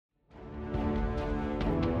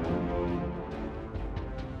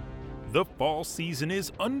The fall season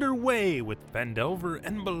is underway with Phandelver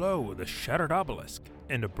and Below the Shattered Obelisk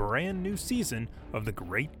and a brand new season of the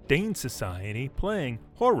Great Dane Society playing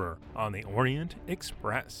Horror on the Orient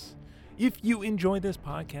Express. If you enjoy this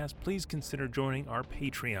podcast, please consider joining our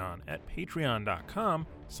Patreon at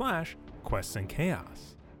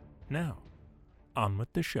patreon.com/questsandchaos. Now, on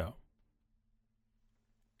with the show.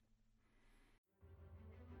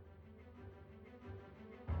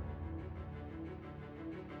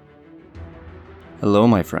 Hello,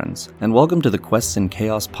 my friends, and welcome to the Quests and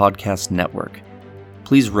Chaos Podcast Network.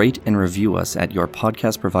 Please rate and review us at your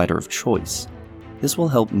podcast provider of choice. This will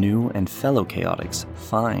help new and fellow chaotics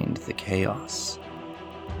find the chaos.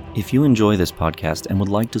 If you enjoy this podcast and would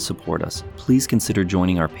like to support us, please consider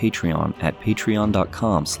joining our Patreon at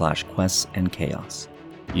patreon.com/questsandchaos.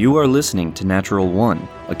 You are listening to Natural One,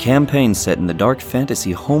 a campaign set in the dark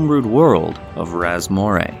fantasy homebrewed world of Raz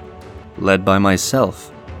Moray, led by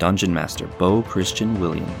myself, Dungeon Master Bo Christian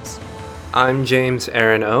Williams. I'm James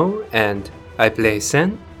Aaron O, and I play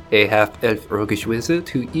Sen, a half-elf roguish wizard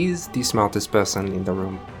who is the smartest person in the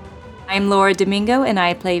room. I'm Laura Domingo, and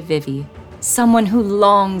I play Vivi, someone who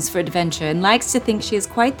longs for adventure and likes to think she has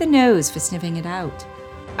quite the nose for sniffing it out.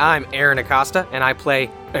 I'm Aaron Acosta, and I play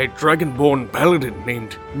a dragonborn paladin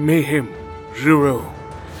named Mayhem Zero,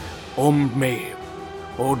 or Mayhem,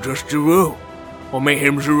 or just Zero, or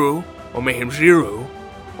Mayhem Zero, or Mayhem Zero,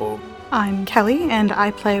 or... I'm Kelly, and I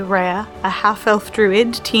play Rhea, a half-elf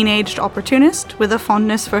druid, teenaged opportunist with a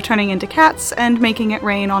fondness for turning into cats and making it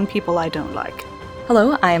rain on people I don't like.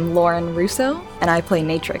 Hello, I am Lauren Russo, and I play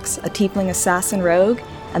Natrix, a tiefling assassin rogue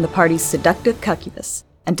and the party's seductive succubus.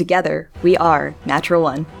 And together, we are Natural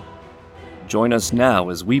One. Join us now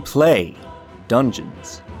as we play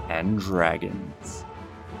Dungeons and Dragons.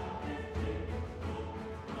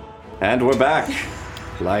 And we're back.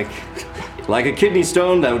 Like a kidney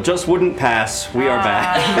stone that just wouldn't pass, we are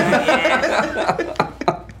back.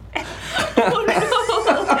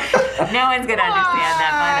 No one's gonna understand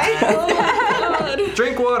that, but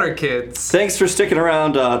Drink water, kids. Thanks for sticking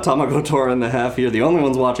around, Tamagotora and the Half. You're the only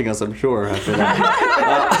ones watching us, I'm sure, after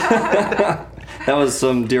that. That was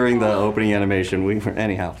some during the opening animation.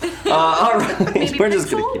 Anyhow. All right, we're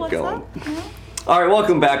just going to keep going. All right,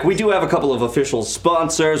 welcome back. We do have a couple of official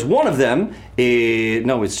sponsors. One of them is,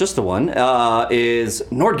 no, it's just the one, is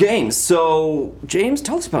Nord Games. So, James,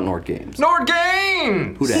 tell us about Nord Games. Nord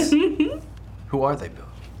Games! Who dat? Who are they, Bill?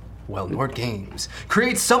 Well, Nord Games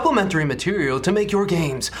creates supplementary material to make your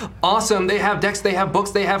games awesome. They have decks, they have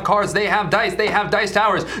books, they have cards, they have dice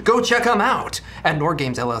towers. Go check them out at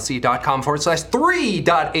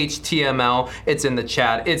nordgamesllc.com/3.html. It's in the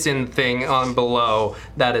chat, it's in the thing on below.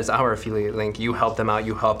 That is our affiliate link. You help them out,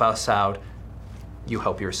 you help us out, you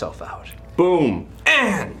help yourself out. Boom.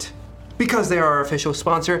 And because they are our official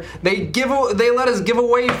sponsor, they let us give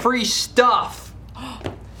away free stuff.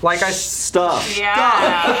 Like stuff.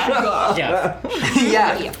 yeah. Yeah.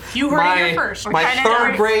 You heard it here first. My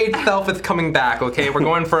third grade self is coming back, okay? We're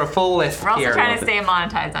going for a full list We're also here. trying to stay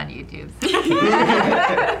monetized on YouTube.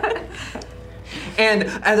 And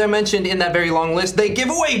as I mentioned in that very long list, they give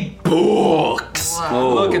away books.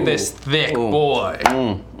 Whoa. Look at this thick boy.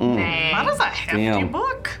 That is a hefty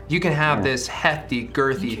book. You can have this hefty,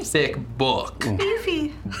 girthy, thick book.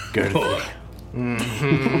 Beefy. Girthy.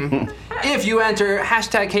 If you enter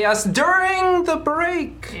 #chaos during the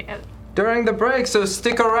break. Yeah. During the break, so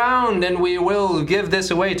stick around and we will give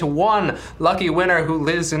this away to one lucky winner who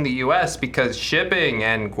lives in the US because shipping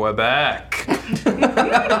and Quebec.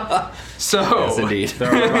 So, Yes, indeed.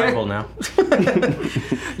 They're our rival now.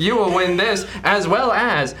 you will win this, as well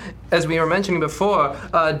as we were mentioning before,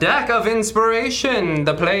 a deck of inspiration,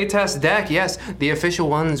 the playtest deck. Yes, the official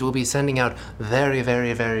ones will be sending out very,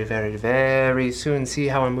 very, very, very, very soon. See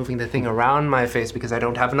how I'm moving the thing around my face because I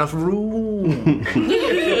don't have enough room.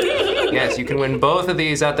 Yes, you can win both of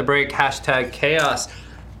these at the break, #chaos.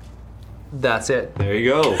 That's it. There you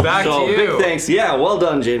go. Back to you. Big thanks. Yeah, well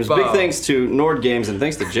done, James. Bo. Big thanks to Nord Games and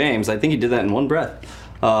thanks to James. I think he did that in one breath.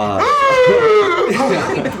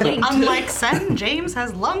 Unlike Sen, James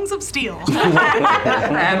has lungs of steel.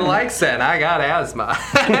 And like said, I got asthma.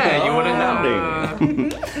 You wouldn't know.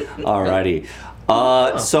 Alrighty.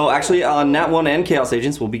 So actually, Nat 1 and Chaos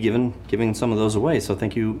Agents will be giving some of those away. So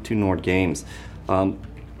thank you to Nord Games. All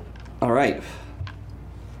right.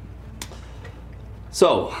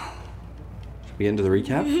 So, should we get into the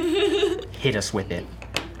recap? Hit us with it.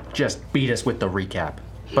 Just beat us with the recap.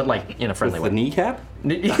 But like in a friendly With the way. kneecap?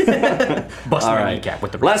 Bust All my right. kneecap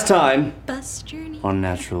with the recap. Last time Bus journey. on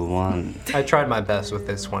Natural One. I tried my best with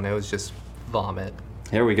this one. It was just vomit.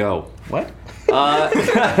 Here we go. What? I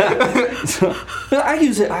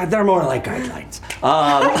use it. They're more like guidelines.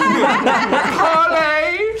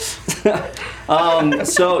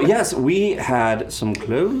 So yes, we had some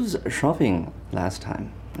clothes shopping last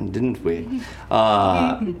time, didn't we?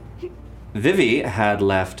 Vivi had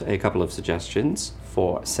left a couple of suggestions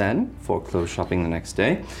for Sen for clothes shopping the next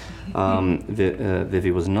day.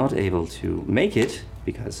 Vivi was not able to make it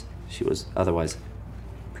because she was otherwise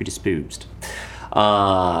predisposed.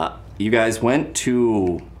 You guys went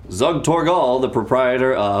to Zug Torgal, the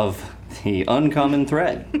proprietor of the Uncommon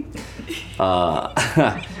Thread.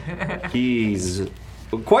 He's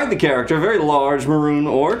quite the character, very large maroon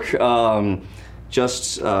orc.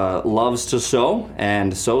 Just loves to sew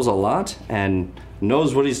and sews a lot and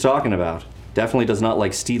knows what he's talking about. Definitely does not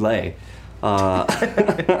like Stile,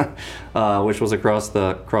 which was across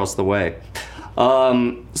the way.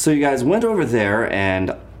 So you guys went over there,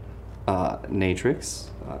 and Natrix,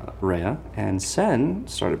 Rhea, and Sen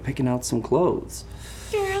started picking out some clothes.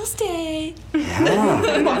 Girls' Day.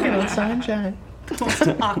 Yeah. Walking on sunshine.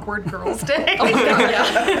 Awkward girls' day. Oh my god,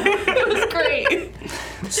 yeah. It was great.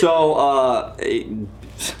 So,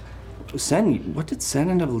 Sen, what did Sen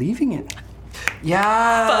end up leaving it?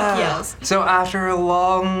 Yeah. Fuck yes. So after a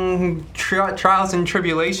long trials and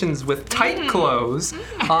tribulations with tight clothes,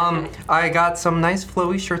 I got some nice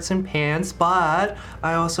flowy shirts and pants, but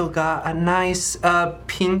I also got a nice nice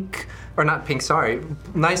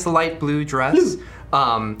light blue dress,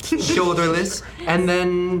 shoulderless, and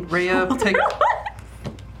then Rhea picked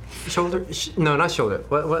not shoulder.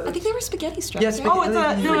 What? I think they were spaghetti straps. Yes. Oh, it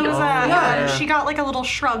was Yeah. she got like a little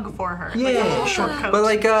shrug for her. Like a little short coat. But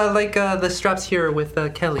like the straps here with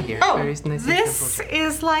Kelly here. Oh, very nice and this simple.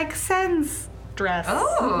 is like Sen's dress.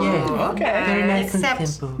 Oh, yeah. Okay. Very nice and Except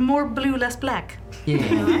simple. more blue, less black. Yeah.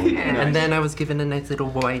 And then I was given a nice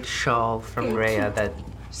little white shawl from Rhea that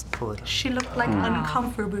just pulled it up. She looked like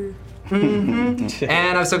uncomfortable. And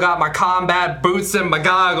I also got my combat boots and my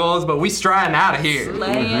goggles, but we striding out of here.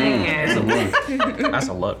 That's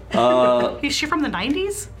a look. Is she from the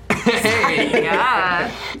 90s?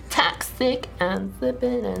 Yeah. Toxic and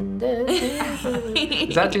flippin' and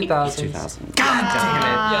Is that 2000? 2000.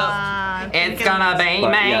 God damn it. It's gonna be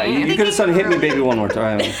But me. yeah, you could have said "Hit Me, Baby" one more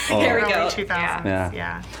time. Oh. There we go. 2000s.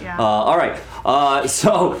 Yeah. Yeah. All right.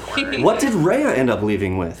 So, what did Rhea end up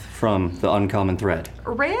leaving with from the Uncommon Thread?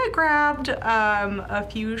 Rhea grabbed a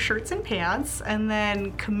few shirts and pants, and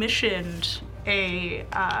then commissioned a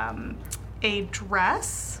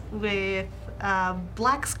dress with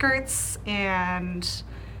black skirts and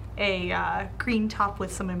a green top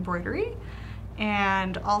with some embroidery,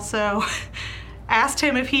 and also asked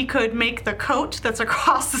him if he could make the coat that's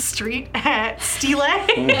across the street at Stile,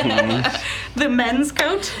 the men's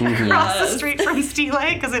coat across the street from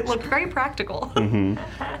Stile, because it looked very practical.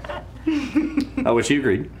 Which he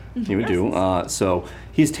agreed he would do. So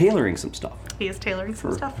he's tailoring some stuff He is tailoring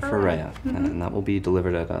some stuff for Rhea, and that will be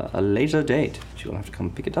delivered at a later date. She'll have to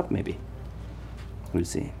come pick it up, maybe. We'll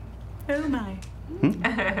see. Oh my.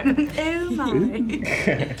 Oh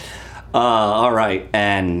my. All right,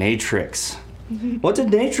 and Natrix. What did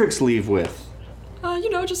Natrix leave with?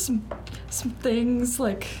 Just some things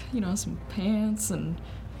like, some pants and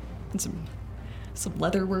some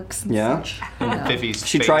leather works and such. Yeah. Vivi's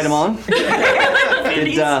She face. tried them on?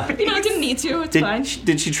 I didn't need to. It's fine.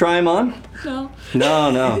 Did she try them on? No.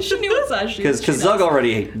 No. She knew what size she was. Because Zug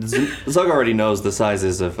already knows the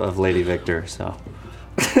sizes of Lady Victor, so.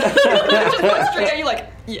 Straight, you're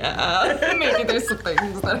like, yeah, maybe there's some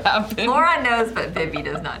things that happen. Laura knows, but Vivi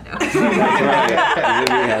does not know. That's right.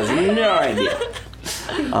 Vivi has no idea.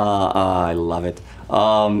 I love it.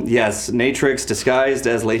 Yes, Natrix, disguised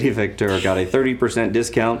as Lady Victor, got a 30%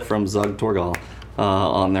 discount from Zug Torgal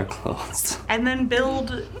on their clothes. And then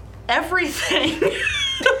build everything to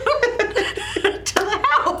the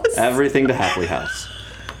house. Everything to Happily House.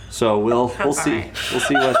 So we'll see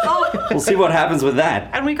what happens with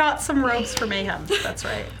that. And we got some robes for Mayhem. That's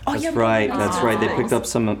right. That's right. They picked up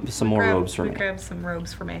some more robes for We me. grabbed some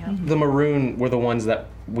robes for Mayhem. The maroon were the ones that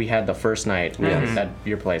we had the first night at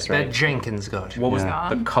your place, right? That Jenkins got. What was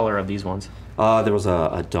the color of these ones? There was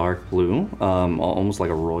a dark blue, almost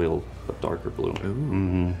like a royal, but darker blue.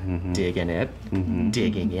 Digging it.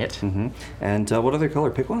 Digging it. And what other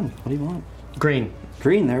color? Pick one. What do you want? Green.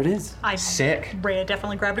 Green, there it is. Sick. Rhea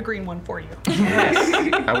definitely grabbed a green one for you.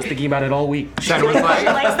 I was thinking about it all week. Sen was like, She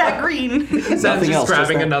likes that green. Sen's Nothing just else, just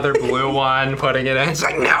grabbing that. another blue one, putting it in. It's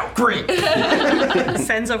like, no, green.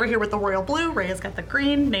 Sen's over here with the royal blue. Rhea's got the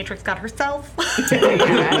green. Natrix got herself.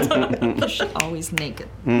 She's always naked.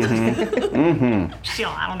 Still,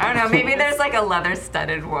 I I don't know, maybe there's like a leather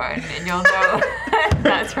studded one and you'll know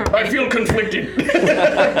that's for me. I feel conflicted.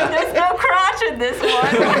 There's no crotch in this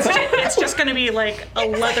one. It's just gonna be like a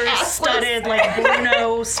leather studded, like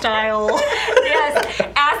Bruno style. Yes,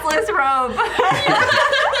 assless robe.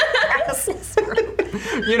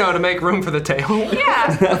 You know, to make room for the tail.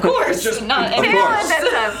 Yeah, Of course. Just Not Of any course.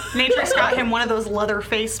 Natrix got him one of those leather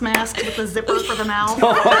face masks with the zipper for the mouth. Is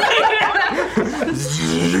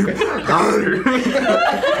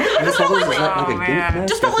that like a gimp man. mask?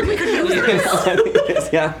 Just felt like we could use this.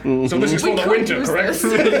 Yeah. So this is for the winter, correct?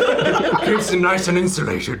 Keeps it nice and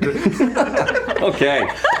insulated. Okay.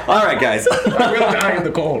 All right, guys. I will die in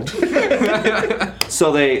the cold.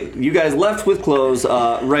 So you guys left with clothes.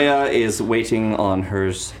 Rhea is waiting on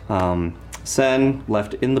hers. Sen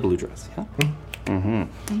left in the blue dress. Yeah.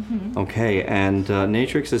 Okay, and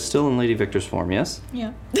Natrix is still in Lady Victor's form. Yes.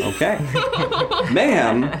 Yeah. Okay.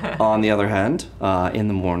 Mayhem, on the other hand, in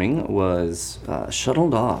the morning was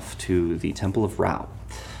shuttled off to the Temple of Rao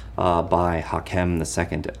by Hakem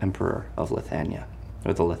II, Emperor of Lithania,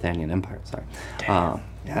 or the Lithanian Empire. Sorry.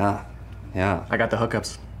 Yeah. I got the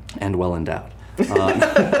hookups. And well endowed.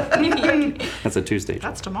 That's a two-stage.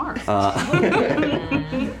 That's tomorrow.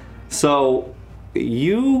 So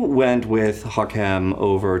you went with Hakem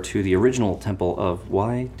over to the original temple of...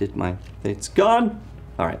 Why did my... It's gone?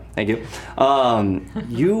 All right, thank you.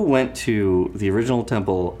 You went to the original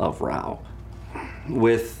temple of Rao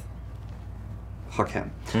with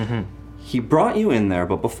Hakem. He brought you in there,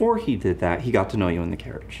 but before he did that, he got to know you in the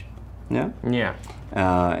carriage. Yeah? Yeah.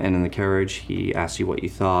 And in the carriage, he asked you what you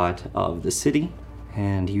thought of the city,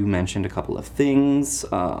 and you mentioned a couple of things,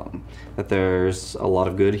 that there's a lot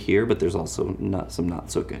of good here, but there's also some not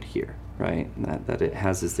so good here, right? That it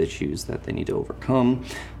has its issues that they need to overcome,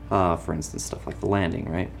 for instance, stuff like the landing,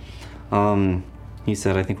 right? He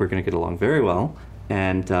said, I think we're going to get along very well,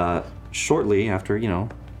 and shortly after,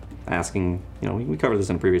 asking, we covered this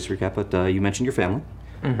in a previous recap, but you mentioned your family,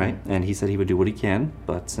 right? And he said he would do what he can,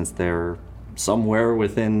 but since they're somewhere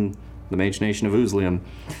within the mage nation of Uzlium,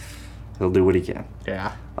 he'll do what he can.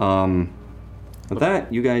 Yeah. With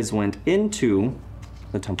that, you guys went into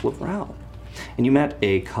the Temple of Rao, and you met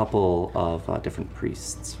a couple of different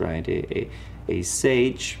priests, right? A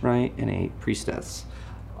sage, right, and a priestess.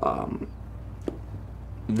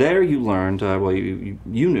 There you learned,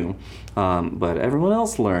 you knew, but everyone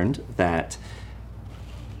else learned that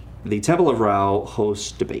the Temple of Rao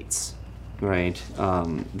hosts debates, right?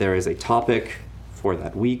 There is a topic for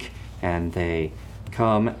that week, and they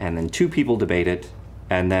come, and then two people debate it,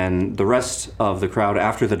 and then the rest of the crowd,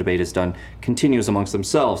 after the debate is done, continues amongst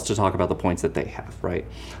themselves to talk about the points that they have, right?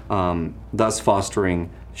 Thus fostering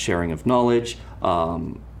sharing of knowledge,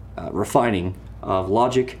 refining of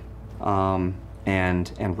logic, and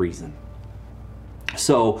reason.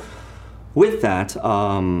 So, with that,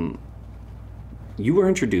 you were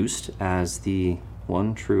introduced as the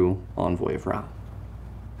one true envoy of Rao,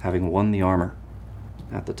 having won the armor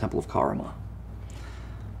at the Temple of Karama.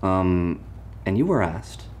 And you were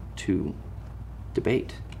asked to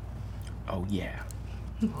debate. Oh, yeah.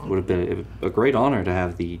 It would have been a great honor to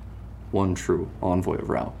have the one true envoy of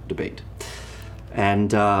Rao debate.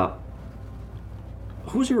 And who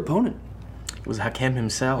was your opponent? It was Hakem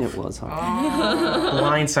himself. It was Hakem.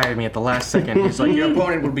 Blindsided me at the last second. He's like, your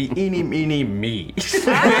opponent would be eeny, meeny, me.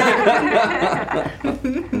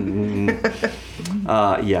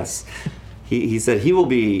 Yes. He said he will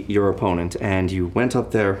be your opponent, and you went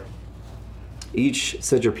up there. Each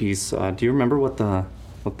said your piece. Do you remember what the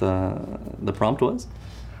prompt was?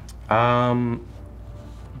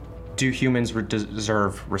 Do humans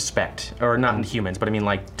deserve respect? Or not humans, but I mean,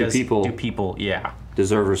 like, do people, yeah.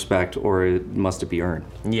 Deserve respect, or must it be earned?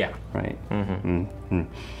 Yeah. Right.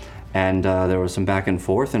 And there was some back and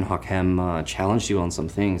forth, and Hakem challenged you on some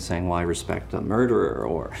things, saying why respect a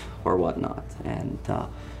murderer or whatnot. And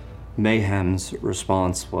Mayhem's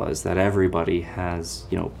response was that everybody has,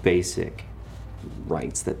 basic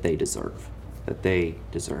rights that they deserve. At the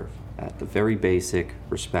very basic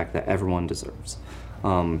respect that everyone deserves.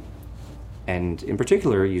 And in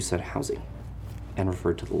particular, you said housing, and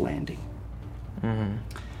referred to the landing.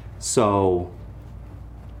 So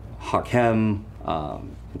Hakem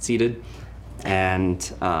conceded,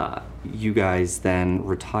 and you guys then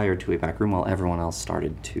retired to a back room while everyone else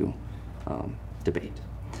started to debate.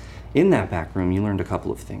 in that back room, you learned a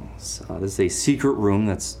couple of things. This is a secret room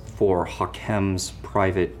that's for Hakem's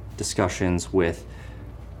private discussions with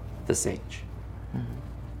the sage.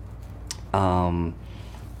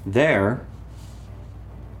 There,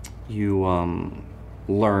 you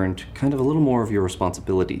learned kind of a little more of your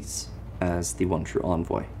responsibilities as the one true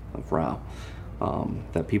envoy of Rao.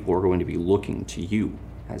 That people are going to be looking to you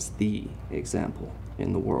as the example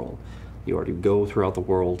in the world. You are to go throughout the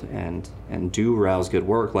world and do Rao's good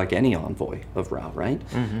work like any envoy of Rao, right?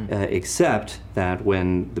 Except that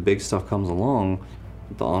when the big stuff comes along,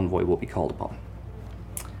 the envoy will be called upon.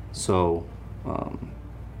 So,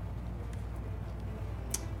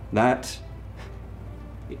 that...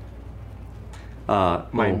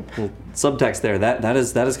 subtext there, that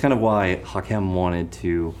is kind of why Hakem wanted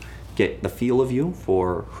to get the feel of you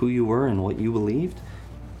for who you were and what you believed.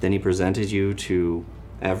 Then he presented you to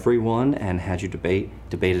everyone and had you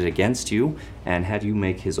debated against you and had you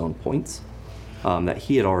make his own points that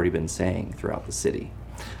he had already been saying throughout the city.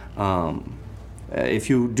 If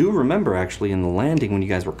you do remember, actually, in the landing when you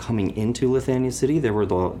guys were coming into Lithania City, there were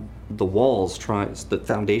the walls, the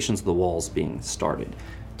foundations of the walls being started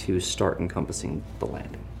to start encompassing the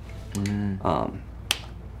landing.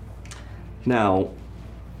 Now,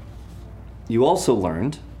 you also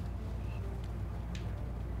learned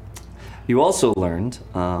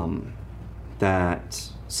that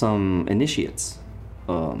some initiates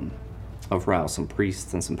of Rao, some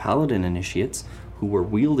priests and some paladin initiates who were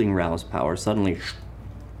wielding Rao's power suddenly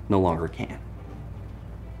no longer can.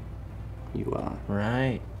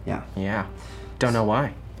 Right. Yeah. Yeah. Don't know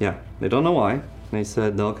why. Yeah, they don't know why. They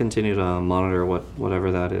said they'll continue to monitor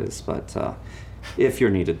whatever that is, but if you're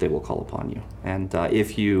needed, they will call upon you. And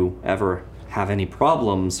if you ever have any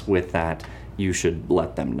problems with that, you should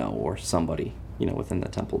let them know, or somebody, within the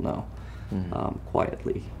temple know,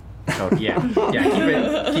 quietly. Oh, yeah.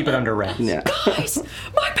 Yeah, keep it under wraps. Yeah. Guys,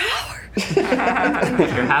 my power! If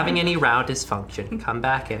you're having any Rao dysfunction, come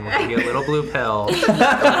back in. We'll give you a little blue pill. We'll get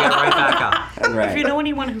right back up. Right. If you know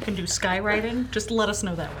anyone who can do skywriting, just let us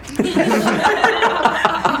know that way.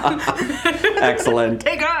 Excellent.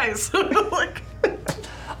 Hey guys!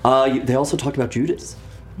 They also talked about Judas,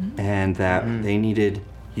 and that they needed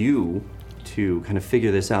you to kind of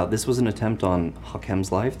figure this out. This was an attempt on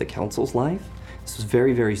Hakem's life, the council's life. This was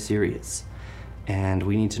very, very serious. And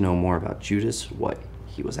we need to know more about Judas, what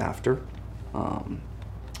he was after,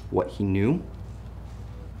 what he knew,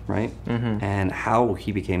 right? And how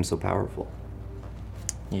he became so powerful.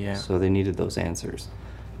 Yeah. So they needed those answers.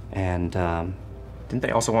 And didn't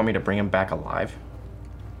they also want me to bring him back alive?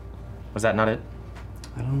 Was that not it?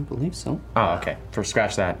 I don't believe so. Oh, okay.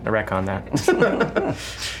 Scratch that. I retcon that.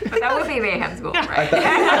 But that would be Mayhem's goal, right?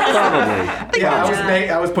 Probably.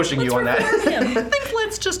 Yeah, I was pushing you on that. I think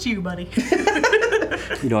it's just you, buddy.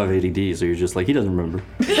 You don't have ADD, so you're just like, he doesn't remember.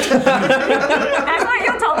 That's what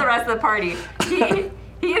you'll tell the rest of the party.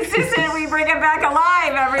 He insisted we bring him back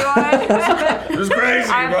alive, everyone. It was crazy,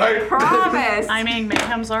 right? I promise. I mean,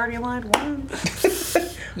 Mayhem's already lied once.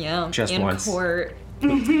 Yeah, Just in once. court.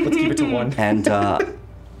 Let's keep it to one. And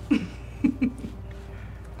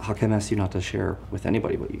Hakem asked you not to share with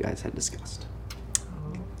anybody what you guys had discussed.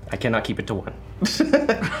 I cannot keep it to one.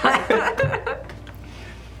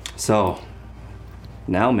 So,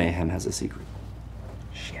 now Mayhem has a secret.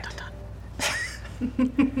 Shit.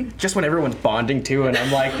 Just when everyone's bonding too, and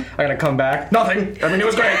I'm like, I gotta come back. Nothing. I mean, it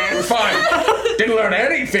was great. It was fine. Didn't learn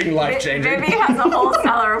anything life-changing. Vivi has a whole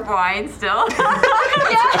cellar of wine still.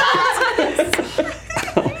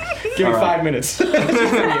 Give me 5 minutes.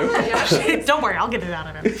 Don't worry, I'll get it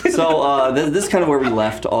out of him. So, this is kind of where we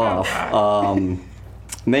left off.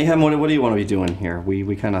 Mayhem, what do you want to be doing here?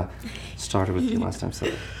 We kind of started with you last time, so.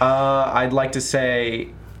 I'd like to say,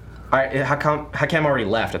 Hakem already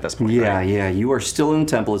left at this point. Yeah, right? yeah. You are still in the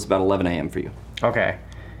temple. It's about 11 a.m. for you. Okay.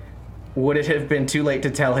 Would it have been too late to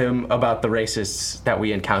tell him about the racists that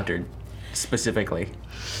we encountered specifically,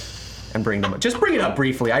 and bring them up? Just bring it up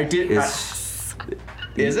briefly. I did.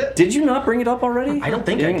 Is it? Did you not bring it up already? I don't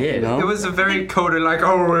think I did. No? It was a very coded, like,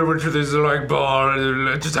 oh, we went to this like bar.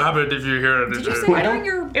 It just happened if you hear it. Did you say during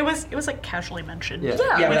your... It was like casually mentioned. Yeah.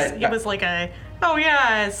 It was like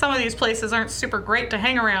some of these places aren't super great to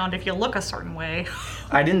hang around if you look a certain way.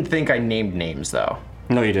 I didn't think I named names though.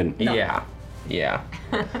 No, you didn't. No. Yeah.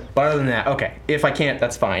 But other than that, okay. If I can't,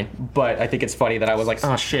 that's fine. But I think it's funny that I was like,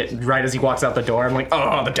 oh shit, right as he walks out the door, I'm like,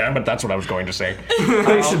 oh, damn it, that's what I was going to say.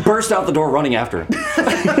 You should burst out the door running after him.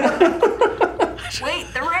 Wait,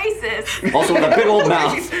 the racist. Also with a big old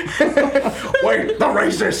mouth. Wait, the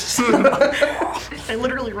racists. I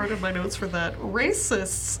literally wrote in my notes for that,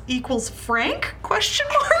 racists equals Frank? Question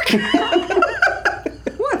mark?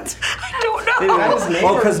 What? That is neighbor.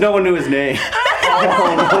 Oh, because no one knew his name.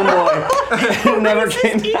 Oh boy. It never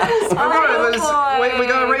came back. We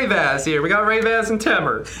got Rayvaz here. We got Rayvaz and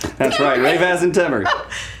Temmer. That's right, Rayvaz and Temmer.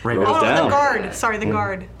 Wrote it Oh, down. the guard. Sorry, the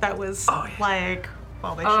guard. That was like,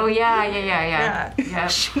 well, they Oh should- yeah.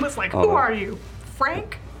 She was like, Oh. who are you?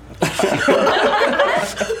 Frank?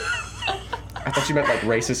 I thought you meant like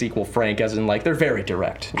racist equal frank, as in like they're very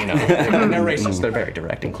direct. You know, they're racist. They're very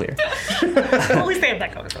direct and clear. At least they have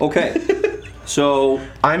that color. Okay. So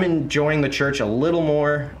I'm enjoying the church a little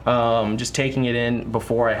more, just taking it in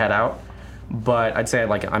before I head out. But I'd say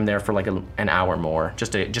like I'm there for like an hour more,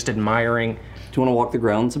 just admiring. Do you want to walk the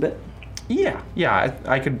grounds a bit? Yeah.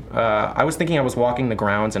 I could. I was thinking I was walking the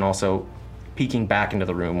grounds and also peeking back into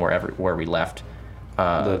the room where we left.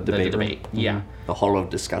 The debate room? debate. Yeah. The hall of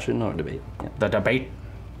discussion or debate? Yeah. The debate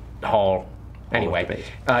hall. Anyway.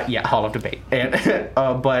 Hall of debate. And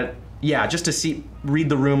but yeah, just to read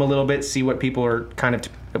the room a little bit, see what people are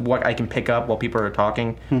what I can pick up while people are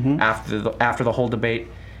talking after the whole debate,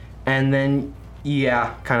 and then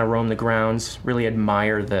kind of roam the grounds, really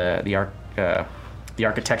admire the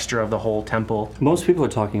architecture of the whole temple. Most people are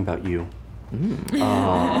talking about you.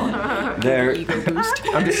 They're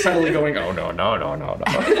I'm just suddenly going, oh no.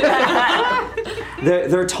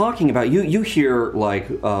 they're talking about you. You hear like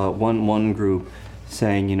one group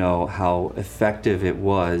saying, you know, how effective it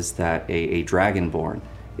was that a dragonborn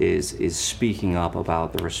is speaking up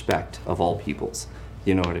about the respect of all peoples.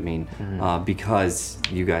 You know what I mean? Because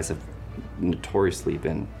you guys have notoriously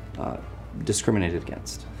been discriminated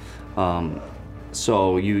against.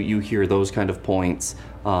 So you hear those kind of points.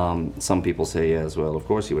 Some people say, as well, of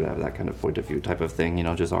course you would have that kind of point of view type of thing, you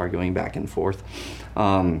know, just arguing back and forth.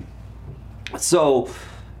 So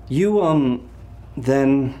you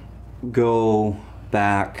then go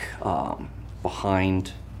back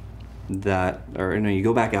behind that, or no, you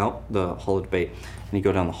go back out the hall of debate and you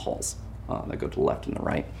go down the halls that go to the left and the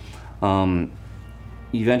right.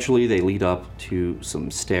 Eventually they lead up to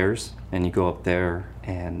some stairs and you go up there,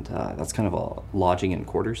 and that's kind of a lodging and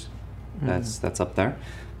quarters. That's up there.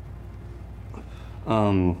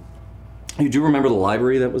 You do remember the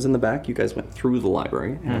library that was in the back? You guys went through the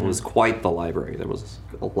library, and it was quite the library. There was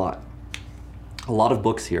a lot of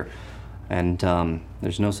books here, and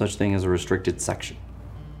there's no such thing as a restricted section.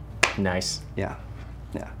 Nice. Yeah.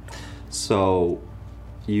 So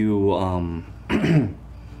you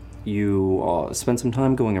you spend some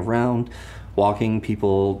time going around, walking.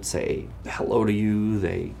 People say hello to you.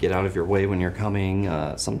 They get out of your way when you're coming.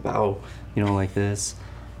 Some bow, you know, like this.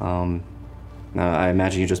 I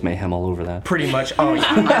imagine you just mayhem all over that. Pretty much. Oh yeah,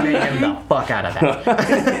 I mayhem the fuck out of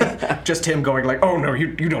that. Just him going like, oh no,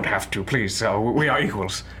 you don't have to, please. We are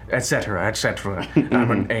equals, etc., etc.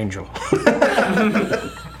 I'm an angel.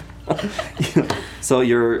 So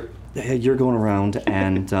you're going around,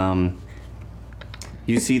 and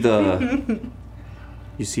you see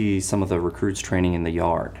some of the recruits training in the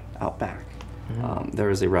yard out back. There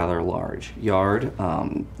is a rather large yard.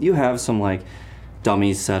 You have some like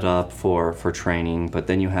dummies set up for training, but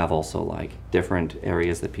then you have also like different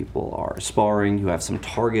areas that people are sparring. You have some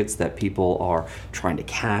targets that people are trying to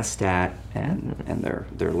cast at, and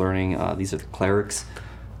they're learning. These are the clerics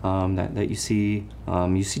that you see.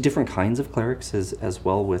 You see different kinds of clerics as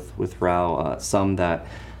well with Rao. Some that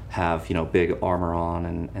have, you know, big armor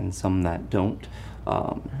on, and some that don't.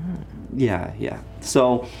 Yeah.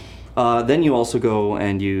 So then you also go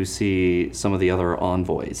and you see some of the other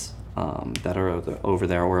envoys that are over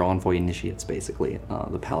there, or envoy initiates, basically,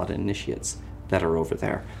 the paladin initiates that are over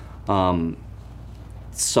there.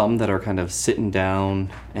 Some that are kind of sitting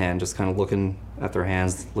down and just kind of looking at their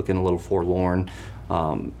hands, looking a little forlorn.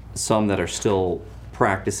 Some that are still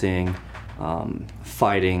practicing,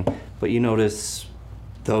 fighting, but you notice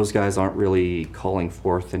those guys aren't really calling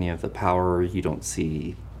forth any of the power. You don't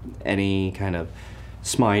see any kind of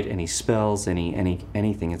smite, any spells,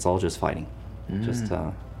 anything. It's all just fighting. Just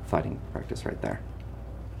fighting practice right there.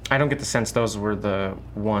 I don't get the sense those were the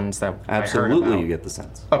ones that Absolutely, I heard about. you get the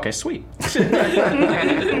sense. Okay, sweet.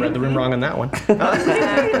 Read the room wrong on that one.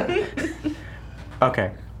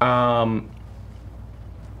 Okay.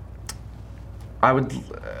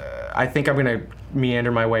 I think I'm gonna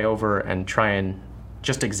meander my way over and try and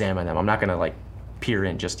just examine them. I'm not gonna like peer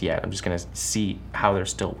in just yet. I'm just gonna see how they're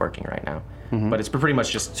still working right now. But it's pretty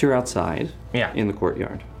much just. So you're outside. Yeah. In the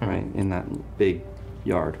courtyard, right? In that big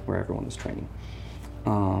yard where everyone is training.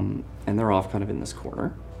 And they're off kind of in this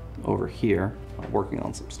corner over here, working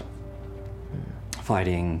on some stuff.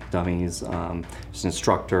 Fighting dummies. There's an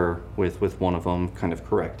instructor with one of them kind of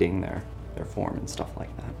correcting their form and stuff like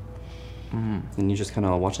that. And you just kind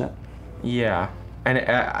of watch that? Yeah. And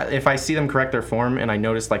if I see them correct their form and I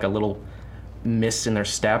notice like a little miss in their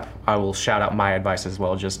step, I will shout out my advice as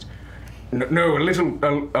well. Just No,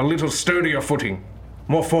 a little sturdier footing.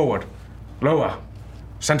 More forward. Lower.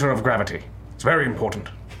 Center of gravity. It's very important.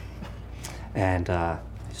 And they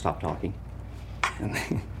stop talking. And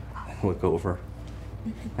they look over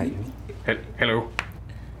at you. Hello.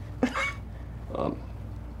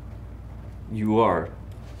 You are.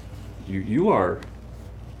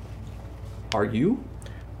 Are you?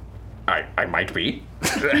 I might be.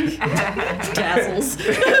 Dazzles.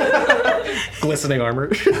 glistening armor.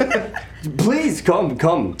 Please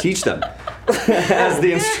come, teach them. As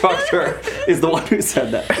the instructor is the one who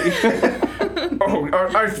said that. Oh,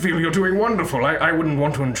 I feel you're doing wonderful. I wouldn't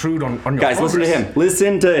want to intrude on your Guys, progress. listen to him.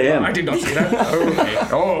 Listen to him. I did not see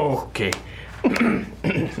that. Okay.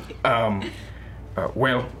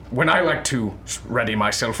 Well, when I like to ready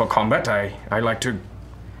myself for combat, I like to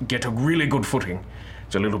get a really good footing.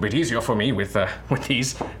 It's a little bit easier for me with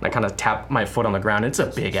these. And I kind of tap my foot on the ground. It's a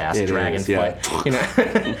big ass dragon foot. Yeah. You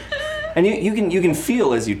know. And you can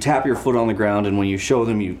feel as you tap your foot on the ground, and when you show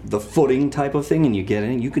them the footing type of thing, and you get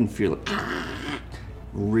in, you can feel it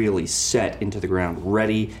really set into the ground,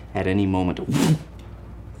 ready at any moment to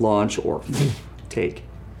launch or take.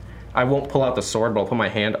 I won't pull out the sword, but I'll put my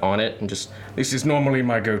hand on it and just. This is normally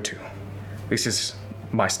my go-to. This is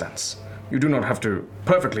my stance. You do not have to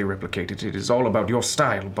perfectly replicate it. It is all about your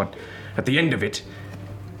style, but at the end of it,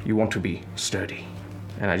 you want to be sturdy.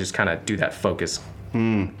 And I just kind of do that focus.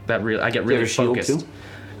 I get really focused. Shield too?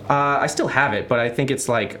 I still have it, but I think it's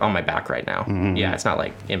like on my back right now. Mm-hmm. Yeah, it's not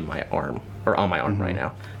like in my arm or on my arm right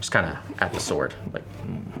now. Just kind of at the sword, like.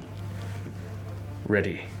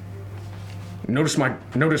 Ready. Notice my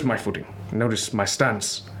footing. Notice my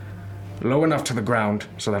stance. Low enough to the ground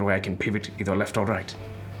so that way I can pivot either left or right.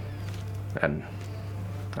 And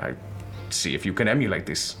I see if you can emulate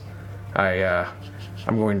this. I'm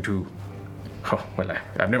going to. Oh, well,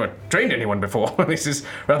 I've never trained anyone before. This is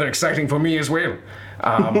rather exciting for me as well.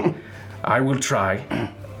 I will try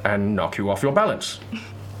and knock you off your balance.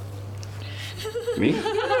 Me?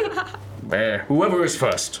 Whoever is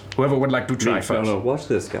first. Whoever would like to try Me. first. No, watch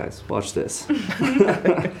this, guys. Watch this.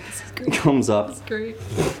 Comes up. That's great.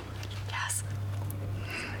 Yes.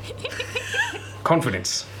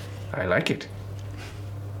 Confidence. I like it.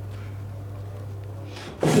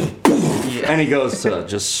 And he goes to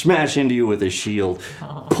just smash into you with his shield,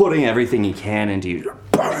 putting everything he can into you.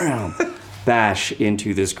 Bam! Bash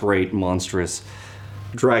into this great, monstrous,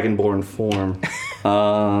 dragonborn form.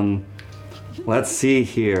 Let's see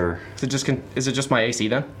here. Is it just my AC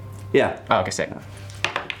then? Yeah. Oh, okay, sick.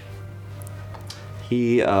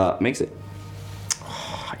 He makes it.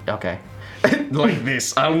 Okay. Like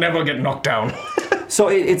this. I'll never get knocked down. So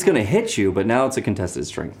it's gonna hit you, but now it's a contested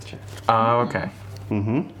strength check. Oh, okay.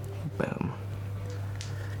 Mm-hmm. Boom.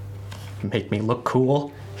 Make me look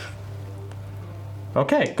cool.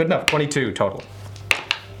 Okay, good enough. 22 total.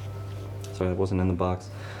 Sorry, that wasn't in the box.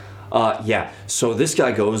 Yeah, so this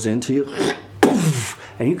guy goes into you,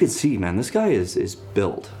 and you can see, man, this guy is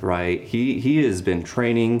built, right? He has been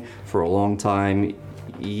training for a long time.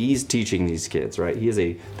 He's teaching these kids, right? He is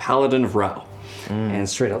a paladin of Rao. And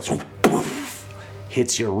straight up,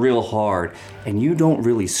 hits you real hard, and you don't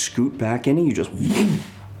really scoot back any, you just...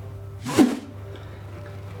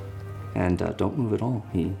 And don't move at all.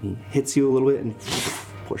 He hits you a little bit and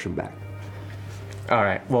push him back. All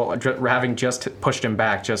right. Well, having just pushed him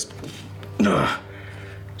back, just.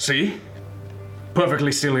 See?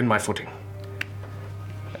 Perfectly still in my footing.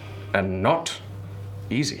 And not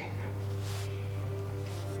easy.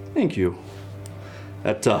 Thank you.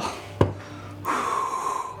 That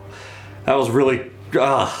was really.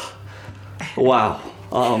 Wow.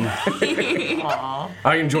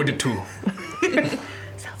 I enjoyed it too.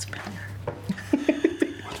 Sounds better.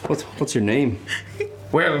 What's your name?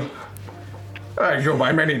 Well, I go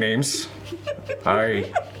by many names.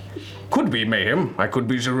 I could be Mayhem. I could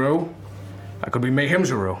be Zero. I could be Mayhem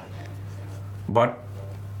Zero. But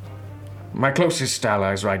my closest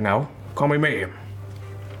allies right now call me Mayhem.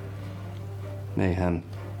 Mayhem.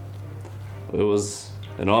 It was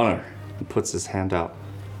an honor. He puts his hand out.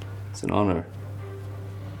 It's an honor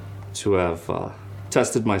to have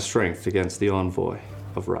tested my strength against the envoy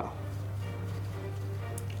of Rao.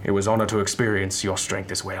 It was honor to experience your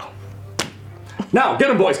strength as well. Now, get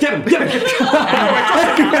him, boys! Get him! Get him!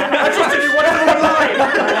 I trusted you, whatever line!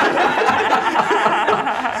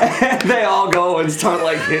 And they all go and start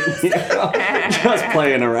like hitting you, just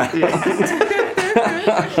playing around.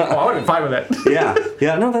 Oh, I would have been fine with it.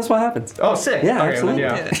 Yeah, no, that's what happens. Oh, sick. Yeah, Okay, absolutely.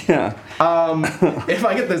 then, if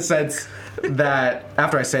I get the sense that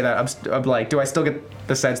after I say that, I'm like, do I still get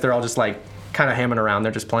the sense they're all just like kind of hamming around?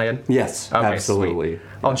 They're just playing? Yes, okay, absolutely. Sweet.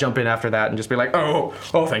 I'll jump in after that and just be like, oh,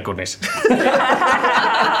 thank goodness.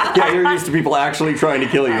 Yeah, you're used to people actually trying to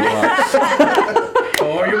kill you.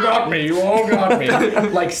 Oh, you got me. You all got me.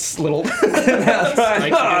 Like little...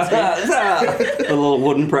 The little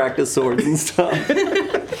wooden practice swords and stuff.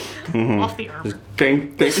 Off the armor. Just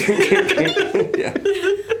ding, ding, ding, ding. Yeah.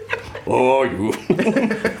 Oh, you.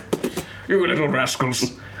 You little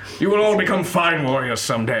rascals. You will all become fine warriors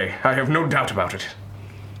someday. I have no doubt about it.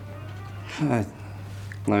 I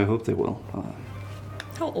hope they will.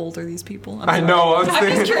 How old are these people? I know. I'm just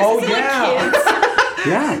curious. Oh, Is it yeah. like kids?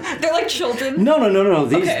 Yeah. They're like children. No.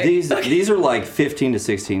 Okay. These are like 15 to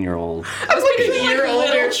 16-year-old. I was thinking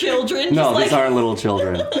little children. No, just these aren't little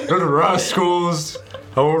children. Little rascals.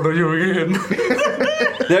 How old are you again?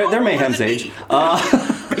 They're Mayhem's age.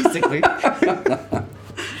 Basically.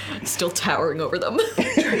 Still towering over them.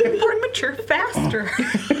 Born mature faster.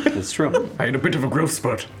 It's true. I had a bit of a growth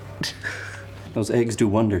spurt. Those eggs do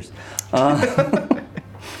wonders.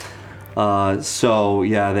 So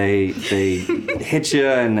yeah, they hit you,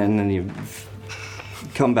 and then you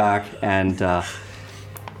come back, and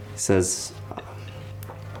says,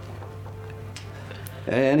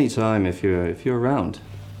 anytime if you're around,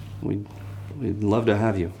 we'd love to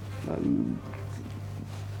have you.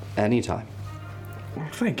 Anytime. Well,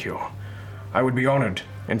 thank you. I would be honored.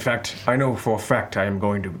 In fact, I know for a fact I am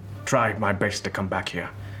going to try my best to come back here.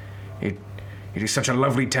 It is such a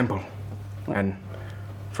lovely temple, and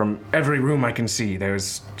from every room I can see,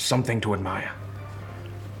 there's something to admire.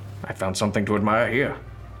 I found something to admire here.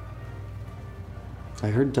 I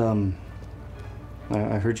heard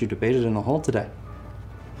I heard you debated in the hall today.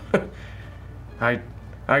 I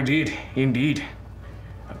did, indeed.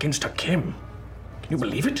 Against Hakim. Can you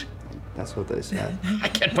believe it? That's what they said. I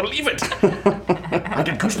can't believe it! I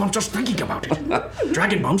get goosebumps just thinking about it.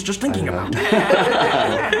 Dragon bumps just thinking about it.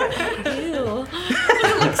 Ew.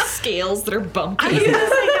 Like scales that are bumpy. I was gonna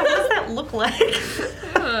say, what does that look like?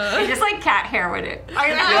 It's just like cat hair with it. I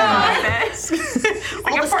know. Yeah, it's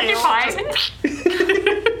like a porcupine.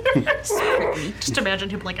 Just imagine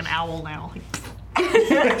him like an owl now.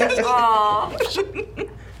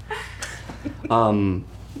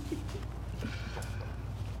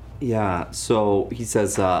 Yeah. So he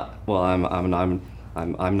says, well,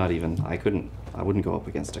 I'm not even. I wouldn't go up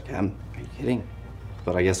against Hakim. Are you kidding?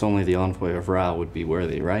 But I guess only the envoy of Ra would be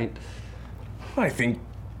worthy, right? I think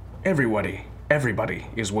everybody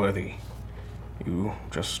is worthy. You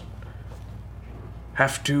just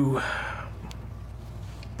have to,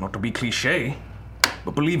 not to be cliche,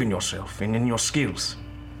 but believe in yourself and in your skills.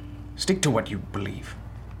 Stick to what you believe,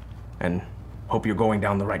 and hope you're going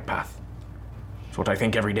down the right path. It's what I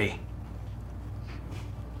think every day.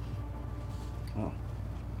 Oh.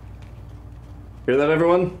 Hear that,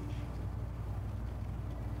 everyone?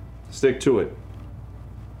 Stick to it.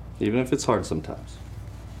 Even if it's hard sometimes.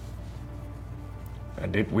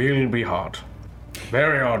 And it will be hard.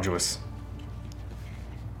 Very arduous.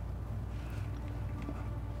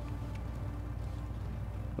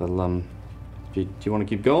 Well, do you want to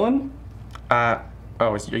keep going? Are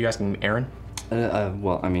you asking Aaron?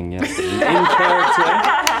 Well, I mean, yes. In character.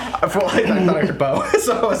 I thought I heard Bo,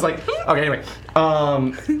 so I was like, okay, anyway.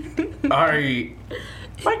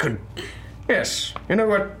 I could, yes. You know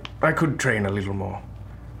what? I could train a little more.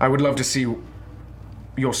 I would love to see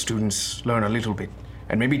your students learn a little bit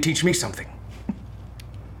and maybe teach me something.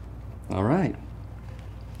 All right.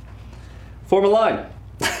 Form a line.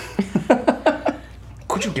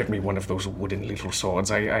 Could you get me one of those wooden little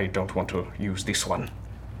swords? I don't want to use this one.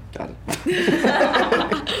 Got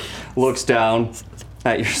it. Looks down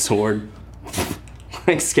at your sword.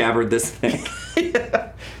 Like, scabbard this thing.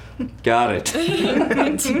 Got it.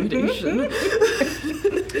 Intimidation.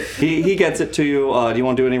 He gets it to you. Do you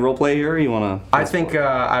want to do any role play here? Or you want to? I think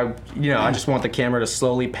I just want the camera to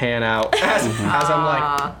slowly pan out as I'm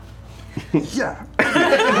like, yeah,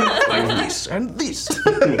 like this and this.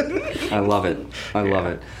 I love it. I love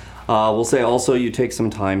it. We'll say also you take some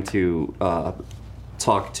time to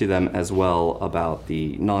talk to them as well about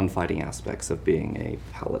the non-fighting aspects of being a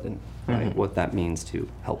paladin. Right? Mm-hmm. What that means to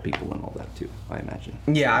help people and all that too, I imagine.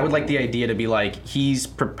 yeah, I would like the idea to be like he's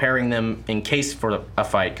preparing them in case for a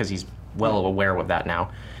fight because he's well aware of that now,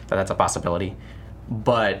 that's a possibility.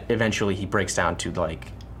 But eventually he breaks down to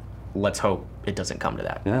like, let's hope it doesn't come to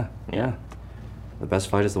that. Yeah. The best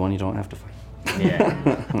fight is the one you don't have to fight.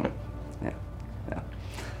 Yeah. Yeah.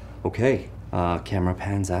 Okay. Camera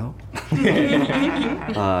pans out.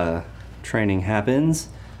 Training happens.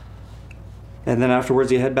 And then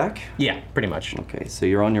afterwards you head back? Yeah, pretty much. Okay, so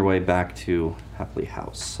you're on your way back to Hapley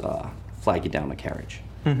House. Flag you down a carriage.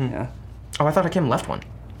 Mm-hmm. Yeah? Oh, I thought Akim left one.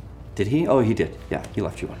 Did he? Oh, he did. Yeah, he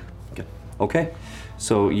left you one. Good. Okay,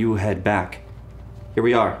 so you head back. Here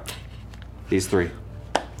we are. These three.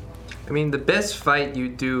 I mean, the best fight you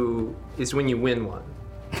do is when you win one.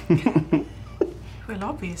 Well,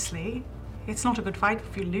 obviously. It's not a good fight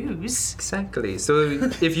if you lose. Exactly. So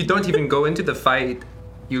if you don't even go into the fight,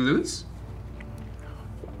 you lose?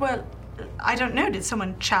 Well, I don't know. Did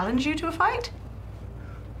someone challenge you to a fight?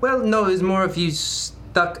 Well, no, it's more if you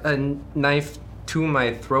stuck a knife to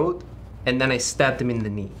my throat and then I stabbed him in the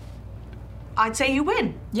knee. I'd say you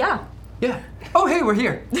win. Yeah. Yeah. Oh, hey, we're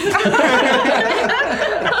here.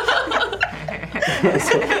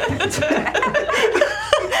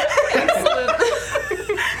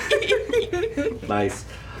 Nice.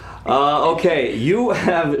 Okay, you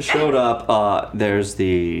have showed up. There's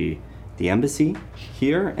the embassy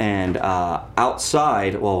here, and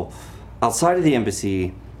outside of the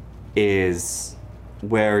embassy is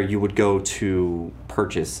where you would go to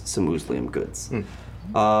purchase some Oozlium goods.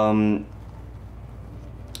 I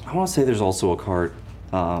want to say there's also a cart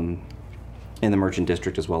in the merchant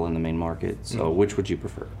district as well in the main market. So which would you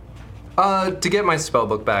prefer? To get my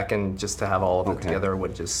spellbook back and just to have all of it together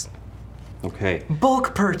would just... Okay.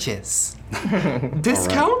 Bulk purchase.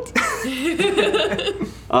 Discount?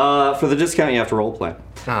 For the discount, you have to role play.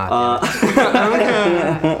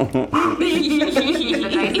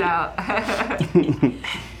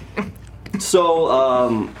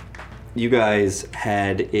 So, you guys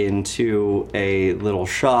head into a little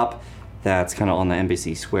shop that's kind of on the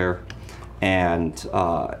Embassy Square, and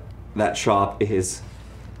that shop is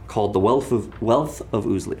called the Wealth of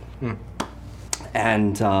Oozlium.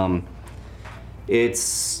 And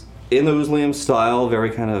it's in the Oozlium style, very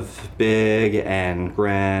kind of big and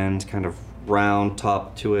grand, kind of round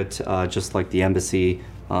top to it, just like the Embassy.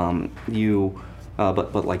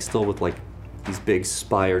 But like still with like these big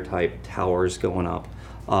spire type towers going up.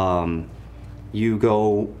 You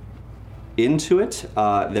go into it.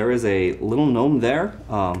 There is a little gnome there,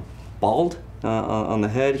 bald on the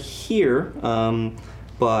head here,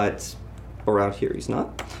 but around here he's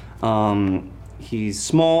not. He's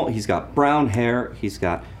small. He's got brown hair. He's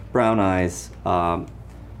got brown eyes. Did I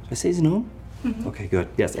say he's a gnome? Mm-hmm. Okay, good.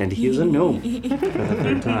 Yes, and he is a gnome for the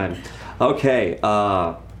third time. Okay.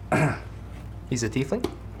 He's a tiefling?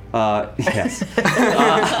 Yes.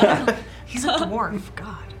 He's a dwarf.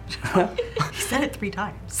 God. He said it 3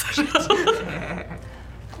 times.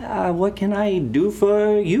 What can I do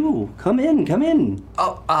for you? Come in.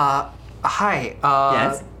 Oh, hi.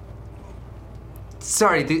 Yes?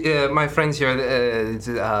 Sorry, my friends here.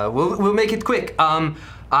 We'll make it quick.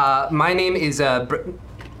 My name is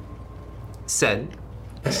Sen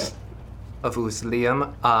of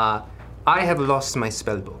Oozlium. I have lost my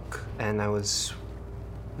spellbook, and I was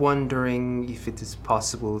wondering if it is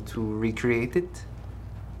possible to recreate it.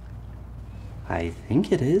 I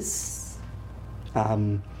think it is.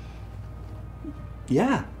 Yeah.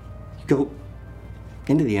 You go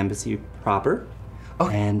into the embassy proper,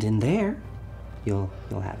 and in there, you'll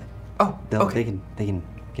have it. Oh, okay. They can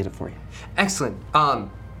get it for you. Excellent.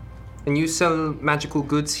 And you sell magical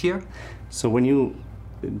goods here? So when you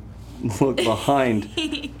look behind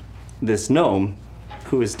this gnome,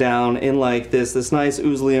 who is down in like this nice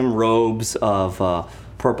Oozlium robes of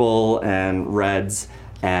purple and reds,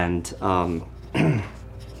 and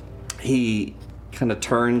he kind of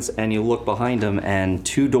turns, and you look behind him, and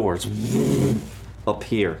 2 doors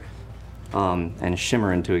appear and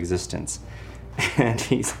shimmer into existence. And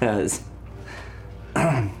he says,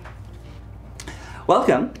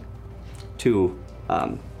 "Welcome to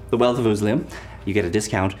the Wealth of Oozlium. You get a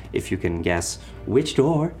discount if you can guess which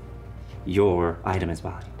door your item is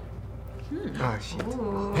behind." Oh, shit.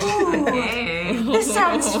 This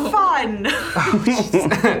sounds fun.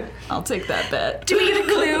 I'll take that bet. Do we get a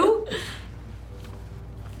clue?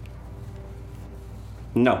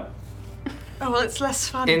 No. Oh, well, it's less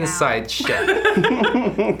fun Inside check.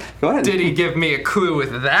 Go ahead. Did he give me a clue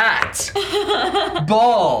with that?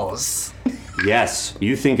 Balls. Yes,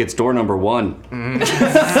 you think it's door number 1.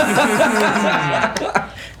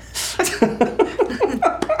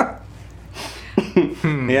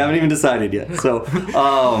 You haven't even decided yet. So,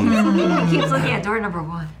 He keeps looking at door number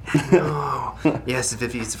 1. Oh, yes,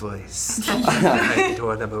 Vivi's voice.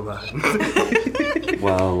 Door number 1.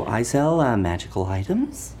 well, I sell magical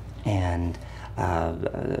items and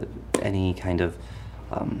any kind of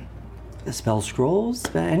spell scrolls.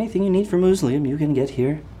 Anything you need from Oozlium, you can get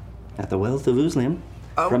here. at the Wealth of Oozlium.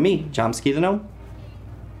 From me, Chomsky the Gnome.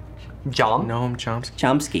 Gnome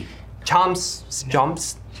Chomsky. Chomsky. Chomsky.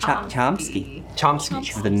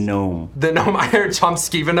 Chomsky. The gnome. The gnome. I heard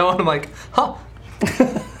Chomsky, but no, I'm like, huh.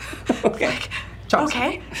 Okay.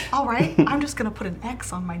 Okay, all right. I'm just gonna put an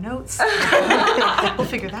X on my notes. We'll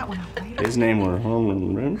figure that one out later. His name was. Oh.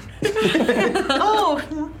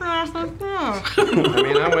 I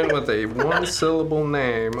mean, I went with a one-syllable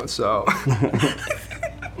name, so.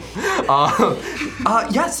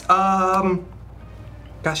 Yes.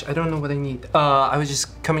 Gosh, I don't know what I need. I was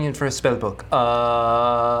just coming in for a spell book.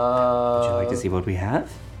 Would you like to see what we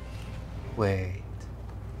have? Wait.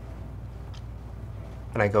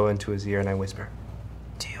 And I go into his ear and I whisper,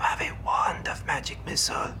 "Do you have a wand of magic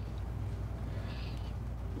missile?"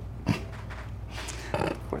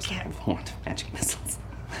 Of course, I have a wand of magic missiles.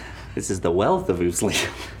 This is the Wealth of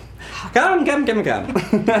Oozlium. Come.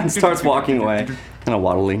 And starts walking away, kind of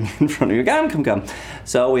waddling in front of you. Come.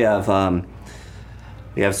 So we have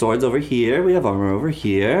swords over here. We have armor over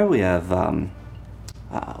here. We have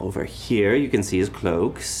over here. You can see his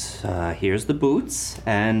cloaks. Here's the boots,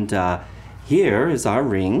 and here is our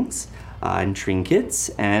rings and trinkets,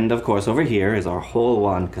 and of course over here is our whole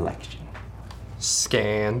wand collection.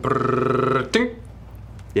 Scan. Brrr, ding.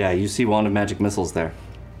 Yeah, you see wand of magic missiles there.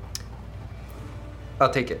 I'll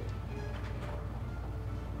take it.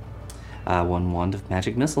 One wand of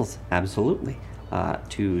magic missiles, absolutely.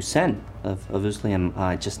 To Sen of Oozlium,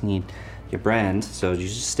 I just need your brand, so you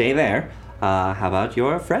just stay there. How about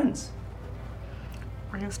your friends?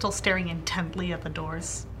 Rhea's still staring intently at the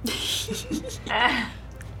doors.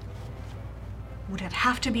 Would it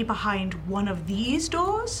have to be behind one of these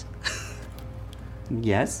doors?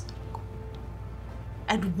 Yes.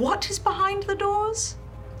 And what is behind the doors?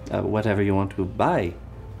 Whatever you want to buy.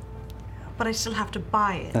 But I still have to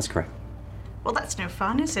buy it. That's correct. Well, that's no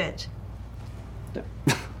fun, is it?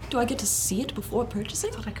 Do I get to see it before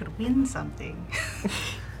purchasing? I thought I could win something.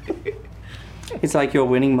 It's like you're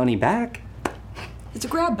winning money back. It's a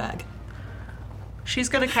grab bag. She's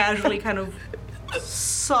gonna casually kind of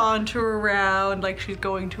saunter around like she's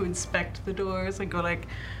going to inspect the doors and go like,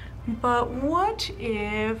 but what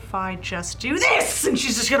if I just do this? And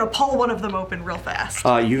she's just gonna pull one of them open real fast.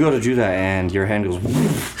 You go to do that and your hand goes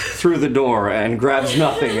through the door and grabs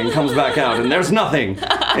nothing and comes back out and there's nothing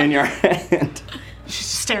in your hand. She's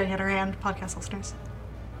just staring at her hand, podcast listeners.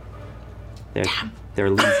 They're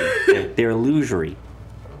illusory. They're illusory.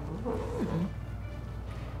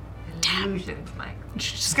 Illusions, Mike.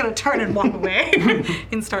 She's just gonna turn and walk away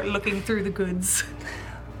and start looking through the goods.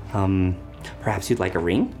 Perhaps you'd like a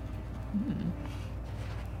ring?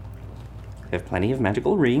 I have plenty of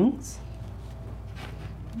magical rings.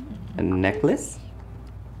 A necklace.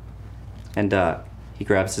 And he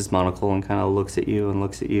grabs his monocle and kind of looks at you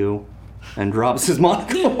and drops his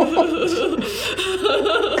monocle.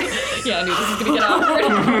 Yeah, I knew this was gonna get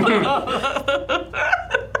awkward.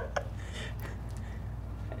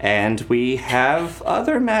 And we have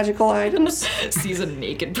other magical items. Sees a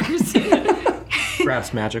naked person.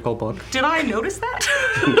 Grabs magical book. Did I notice that?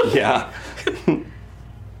 Yeah.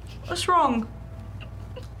 What's wrong?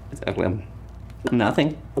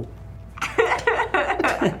 Nothing.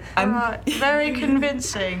 I'm very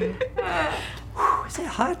convincing. Is it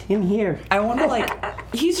hot in here? I want to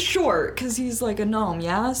he's short because he's like a gnome,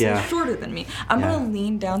 yeah? So he's shorter than me. I'm going to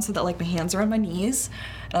lean down so that my hands are on my knees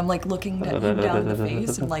and I'm looking at him down in the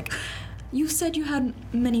face and you said you had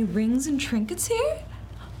many rings and trinkets here?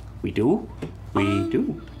 We do. We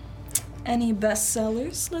do. Any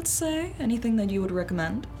bestsellers, let's say? Anything that you would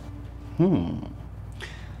recommend?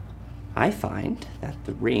 I find that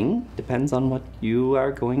the ring depends on what you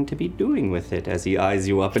are going to be doing with it as he eyes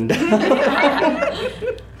you up and down.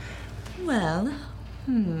 Well,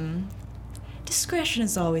 discretion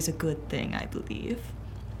is always a good thing, I believe.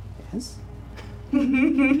 Yes.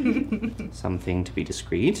 Something to be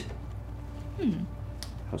discreet.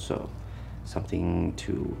 Also, something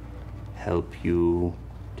to help you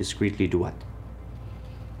discreetly do what?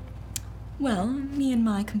 Well, me and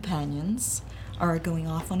my companions are going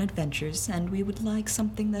off on adventures, and we would like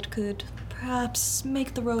something that could perhaps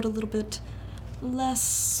make the road a little bit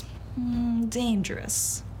less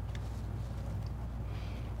dangerous.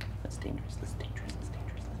 Less dangerous.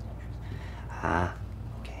 Ah,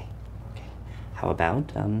 okay. How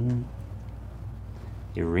about, a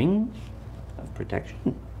ring of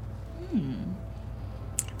protection?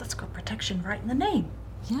 Let's go protection right in the name.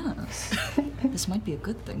 Yes. This might be a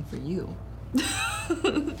good thing for you.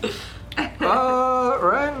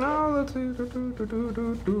 Right now, let's see.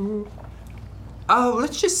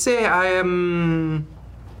 Let's just say I'm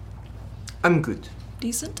good.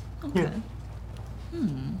 Decent? Okay.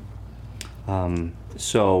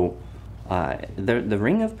 The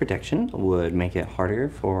ring of protection would make it harder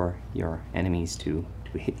for your enemies to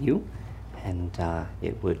hit you, and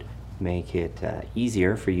it would make it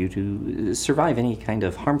easier for you to survive any kind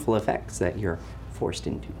of harmful effects that you're forced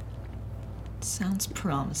into. Sounds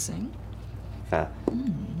promising. If a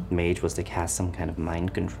mage was to cast some kind of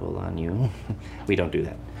mind control on you, we don't do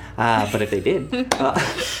that. But if they did,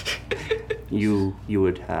 you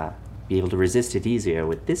would be able to resist it easier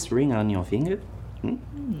with this ring on your finger.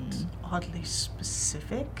 Oddly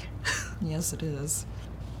specific. Yes, it is.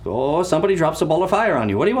 Or somebody drops a ball of fire on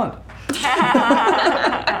you. What do you want?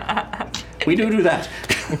 We do that.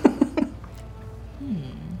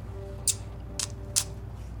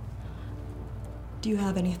 Do you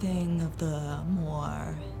have anything of the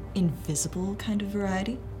more invisible kind of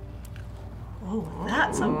variety? Oh,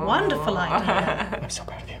 that's a wonderful idea. I'm so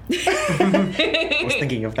proud of you. I was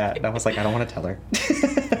thinking of that. I was like, I don't want to tell her.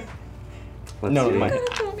 No,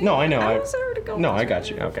 I know. I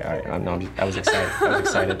got you. Okay, I was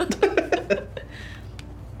excited.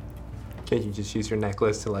 Can't you just use your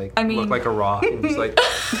necklace to look I mean- like a rock and just like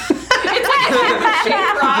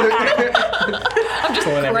I'm just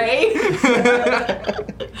gray.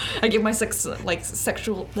 I give my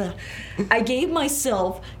I gave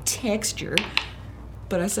myself texture,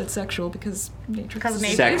 but I said sexual because nature. Because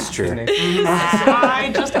nature. Sexture.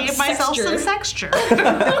 I just gave myself some sexture.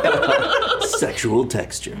 Sexual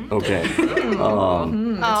texture. Okay.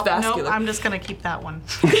 It's vascular. No, I'm just gonna keep that one.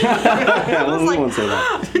 We won't say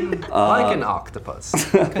that. like an octopus.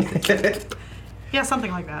 Yeah,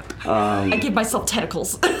 something like that. I give myself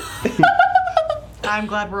tentacles. I'm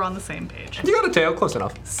glad we're on the same page. You got a tail, close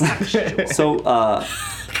enough. So,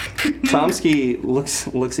 Chomsky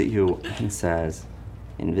looks at you and says,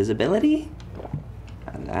 "Invisibility?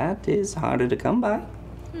 And that is harder to come by.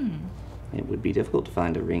 It would be difficult to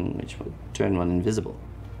find a ring which would turn one invisible.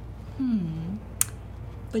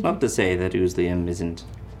 But Not to say that Uzlium isn't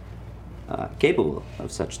capable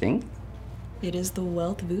of such thing. it is the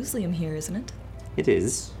wealth of Uzlium here, isn't it? It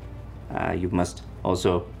is. You must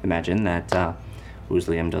also imagine that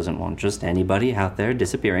Uzlium doesn't want just anybody out there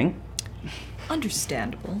disappearing.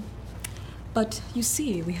 Understandable. But you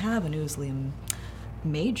see, we have an Uzlium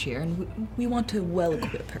mage here, and we want to well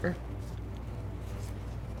equip her.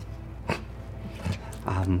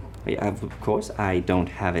 Yeah, of course, I don't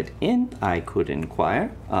have it in. I could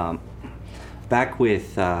inquire. Back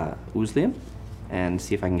with Uzlium and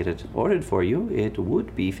see if I can get it ordered for you. It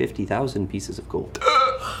would be 50,000 pieces of gold.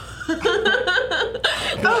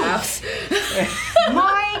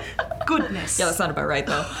 My goodness. Yeah, that's not about right,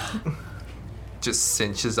 though. Just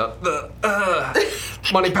cinches up the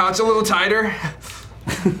money pouch a little tighter.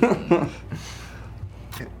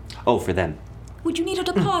 Oh, for them. Would you need a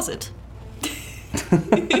deposit? A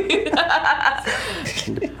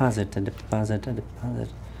deposit.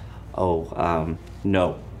 Oh,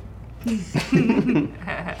 no.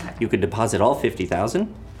 You could deposit all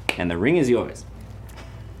 50,000, and the ring is yours.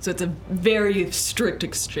 So it's a very strict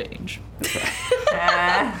exchange.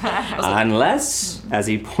 Unless, as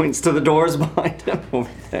he points to the doors behind him over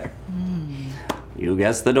there. You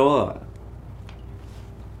guess the door.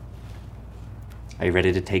 Are you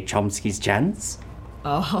ready to take Chomsky's chance?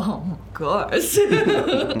 Oh, of course.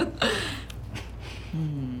 I'm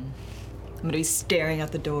gonna be staring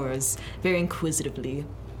at the doors very inquisitively.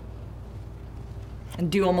 And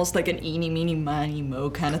do almost like an eeny, meeny, miny, mo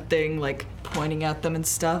kind of thing, like pointing at them and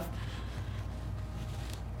stuff.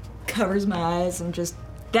 Covers my eyes and just,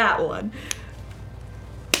 that one.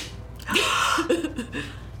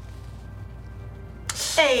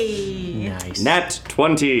 Hey. Nice. Nat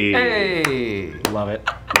 20. Hey. Love it.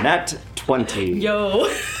 Nat 20. Yo.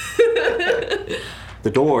 The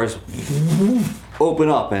doors open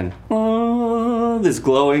up and this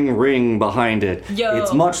glowing ring behind it. Yo.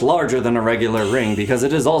 It's much larger than a regular ring because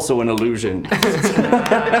it is also an illusion.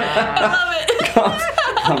 I love it.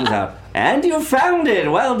 Comes out. And you found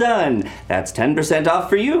it. Well done. That's 10% off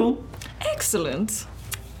for you. Excellent.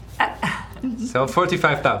 So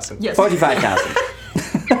 45,000. Yes. 45,000.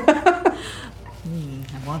 I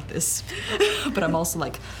want this. But I'm also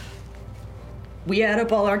like, we add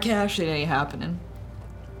up all our cash, it ain't happening.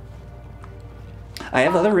 I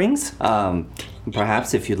have other rings.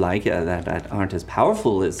 Perhaps if you'd like that aren't as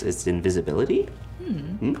powerful as invisibility.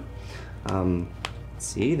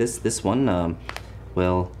 See, this one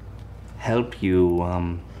will help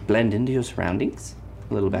you blend into your surroundings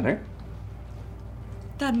a little better.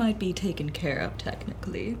 That might be taken care of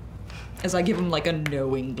technically. As I give him like a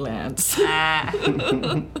knowing glance.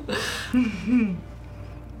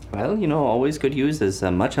 Well, always could use as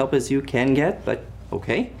much help as you can get, but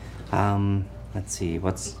okay. Let's see,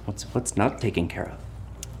 what's not taken care of?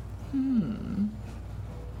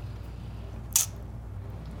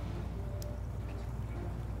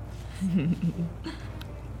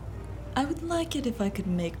 I would like it if I could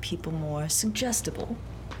make people more suggestible.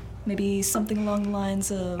 Maybe something along the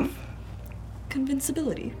lines of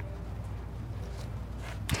convincibility.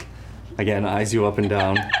 Again, eyes you up and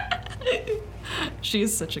down. She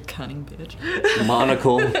is such a cunning bitch.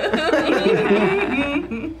 Monocle.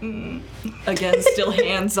 Again, still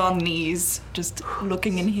hands on knees, just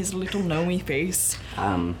looking in his little gnomey face.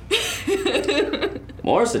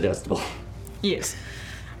 More suggestible. Yes.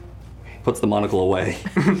 Puts the monocle away.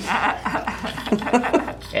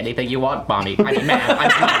 Anything you want, mommy. I mean, man.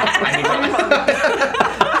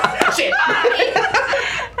 Shit.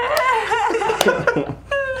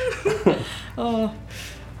 Oh.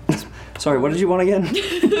 Sorry, what did you want again?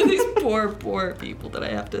 These poor people that I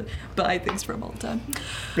have to buy things from all the time.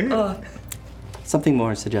 Something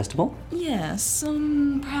more suggestible? Yes,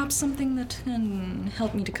 perhaps something that can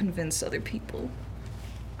help me to convince other people.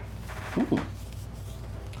 Ooh.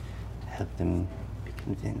 Help them be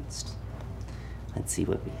convinced. Let's see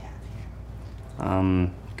what we have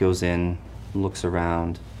here. Goes in, looks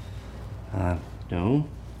around. No,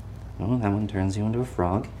 that one turns you into a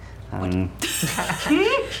frog. Very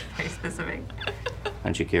specific.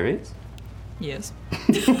 Aren't you curious? Yes.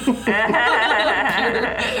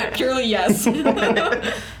 Purely yes.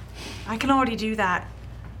 I can already do that.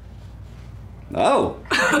 Oh!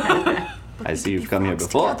 I see you've come here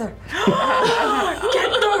before. Get the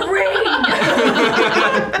ring!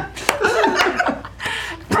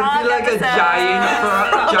 It'd be like a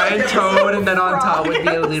giant toad, and then on top would be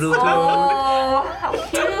a little toad. Oh, how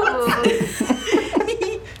cute!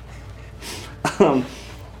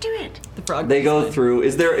 Do it. The frog. They go through.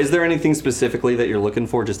 Is there anything specifically that you're looking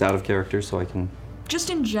for, just out of character, so I can? Just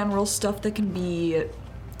in general, stuff that can be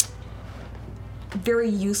very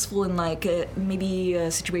useful in maybe a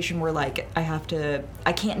situation where I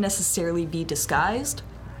can't necessarily be disguised,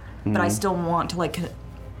 but I still want to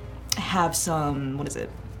have some, what is it?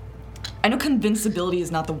 I know convincibility is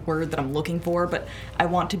not the word that I'm looking for, but I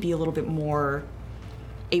want to be a little bit more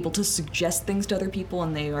able to suggest things to other people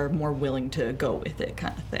and they are more willing to go with it,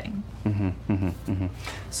 kind of thing.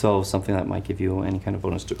 So something that might give you any kind of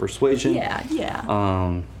bonus to persuasion.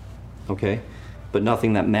 Yeah. Okay. But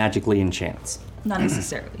nothing that magically enchants. Not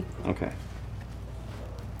necessarily. Okay.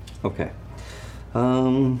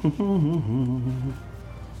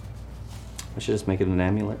 I should just make it an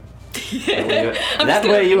amulet. That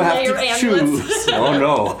way you have to choose. Oh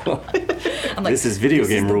no. This is video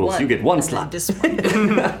game rules. You get one slot. This one.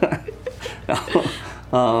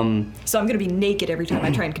 So I'm gonna be naked every time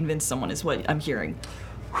I try and convince someone, is what I'm hearing.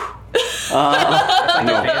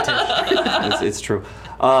 It's true.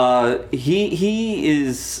 He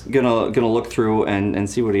is gonna look through and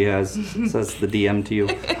see what he has. Says the DM to you.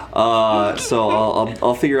 So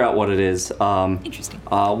I'll figure out what it is. Interesting.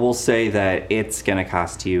 We'll say that it's gonna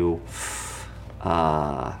cost you.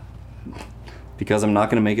 Because I'm not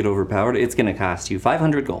gonna make it overpowered. It's gonna cost you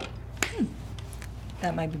 500 gold.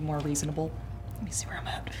 That might be more reasonable. Let me see where I'm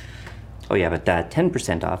at. Oh yeah, but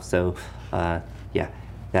 10% off. So yeah,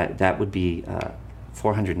 that would be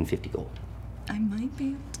 450 gold. I might be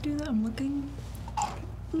able to do that. I'm looking.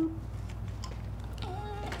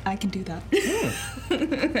 I can do that.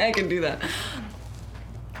 I can do that.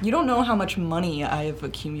 You don't know how much money I have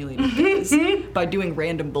accumulated, guys, by doing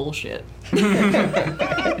random bullshit.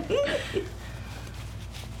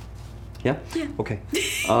 Yeah? Okay.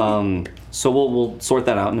 So we'll sort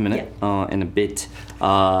that out in a minute. Yeah. In a bit.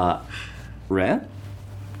 Rhea?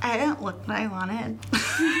 I don't look nice on it.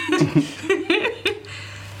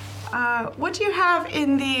 What do you have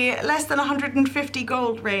in the less than 150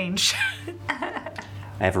 gold range? I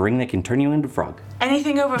have a ring that can turn you into a frog.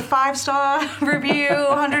 Anything over 5-star review,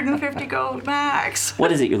 150 gold max.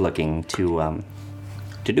 What is it you're looking to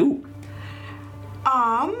do?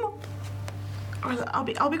 I'll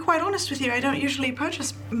be quite honest with you. I don't usually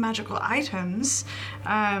purchase magical items.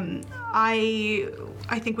 I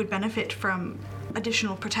think would benefit from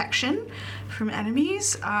additional protection from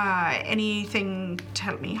enemies, anything to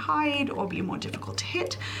help me hide or be more difficult to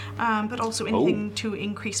hit, but also anything to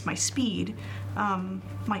increase my speed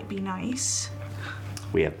might be nice.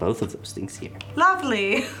 We have both of those things here.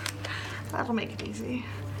 Lovely. That'll make it easy.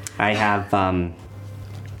 I have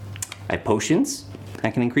potions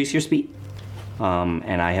that can increase your speed,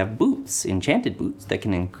 and I have boots, enchanted boots that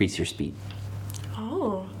can increase your speed.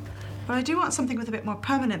 Oh, but I do want something with a bit more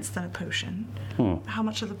permanence than a potion. How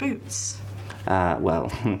much are the boots? let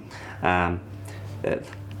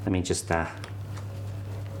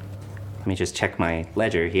me just check my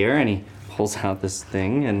ledger here. And he pulls out this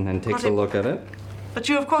thing and takes a look at it. But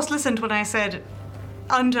you, of course, listened when I said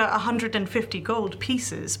under 150 gold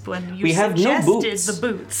pieces when you suggested the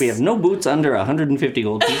boots. We have no boots under 150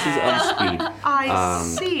 gold pieces of speed. I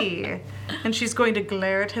see. And she's going to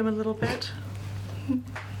glare at him a little bit.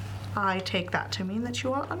 I take that to mean that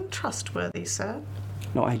you are untrustworthy, sir.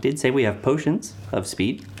 No, I did say we have potions of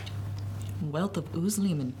speed. Wealth of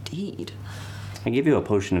Oozlium indeed. I give you a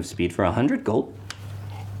potion of speed for 100 gold.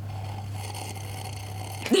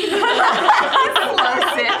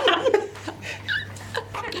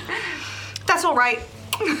 That's all right.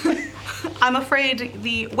 I'm afraid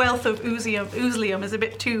the wealth of Oozlium is a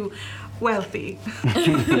bit too wealthy.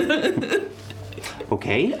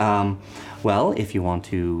 Okay, well, if you want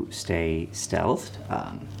to stay stealthed,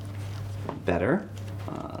 better.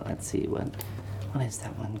 Let's see, what is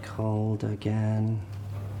that one called again?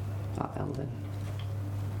 Eldon.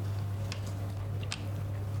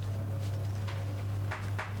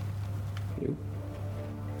 You.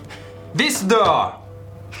 This door!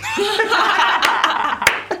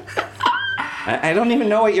 I don't even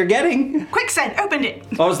know what you're getting. Quicksand, open it.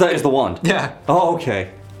 Oh, is the wand? Yeah. Oh,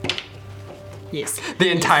 okay. Yes. The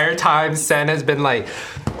entire time, Sen has been like,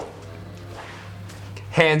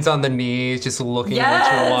 hands on the knees, just looking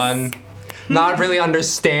at which one. Not really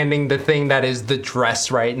understanding the thing that is the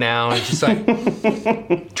dress right now. And just like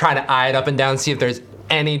trying to eye it up and down, see if there's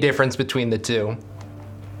any difference between the two.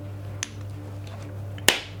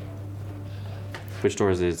 Which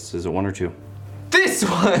door is it? Is it one or two? This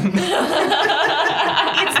one!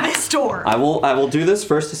 It's this door. I will do this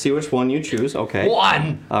first to see which one you choose. Okay.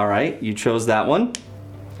 One! All right, you chose that one.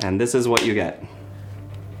 And this is what you get.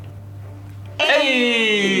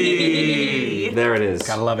 Hey! There it is.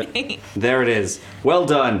 Gotta love it. There it is. Well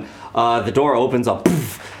done. The door opens up.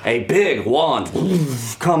 A big wand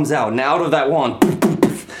comes out, and out of that wand,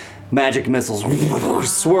 magic missiles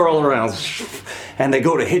swirl around, and they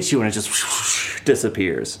go to hit you, and it just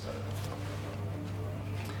disappears.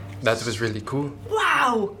 That was really cool.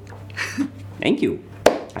 Wow. Thank you.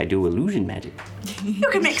 I do illusion magic. You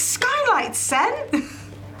can make skylights, Sen.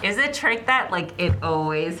 Is it a trick that, like, it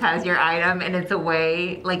always has your item and it's a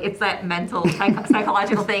way, like, it's that mental,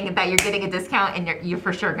 psychological thing that you're getting a discount and you're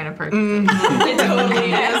for sure going to purchase it? It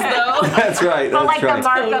totally is, though. That's right. But, like, right. the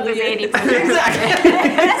markup is 80%. Exactly.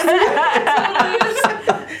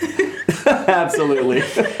 Absolutely.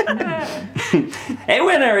 A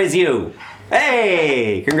winner is you.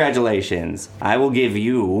 Hey, congratulations. I will give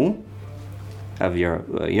you of your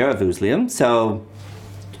Oozlium, so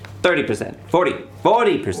 30%,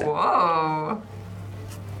 40%. Whoa.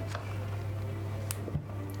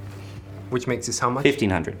 Which makes this how much?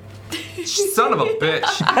 1,500. Son of a bitch.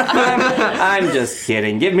 I'm just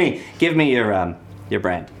kidding. Give me your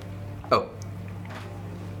brand. Oh.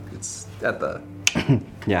 It's at the...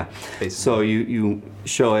 Yeah. Basically. So you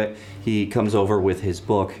show it. He comes over with his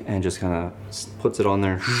book and just kind of puts it on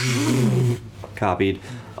there. Copied.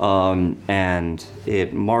 And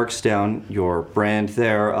it marks down your brand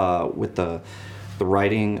there with the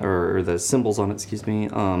writing or the symbols on it, excuse me,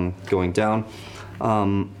 going down.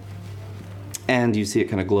 And you see it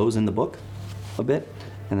kind of glows in the book a bit,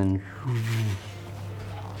 and then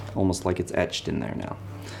almost like it's etched in there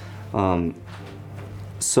now.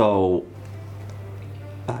 So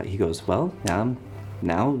he goes, well,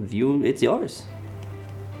 now it's yours.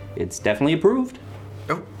 It's definitely approved.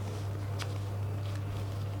 Oh.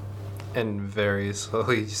 And very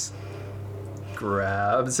slowly just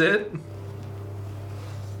grabs it.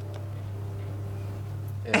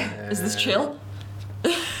 Is this chill?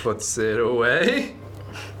 Puts it away.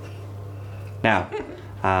 Now,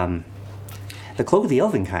 the cloak of the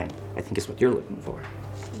elven kind, I think, is what you're looking for.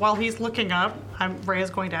 While he's looking up, Rhea's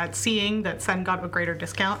going to add, seeing that Sen got a greater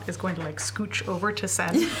discount, is going to like scooch over to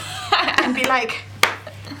Sen and be like,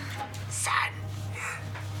 Sen,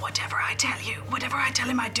 whatever I tell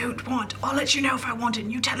him I don't want, I'll let you know if I want it,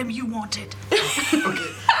 and you tell him you want it. Okay.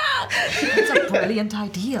 That's a brilliant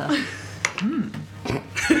idea.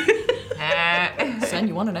 Sen,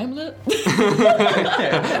 you want an amulet?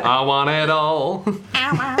 I want it all.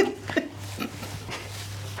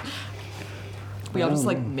 We all just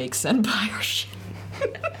like make Sen buy our shit.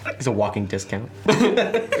 It's a walking discount.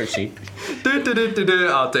 Or she.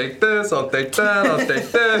 I'll take this, I'll take that, I'll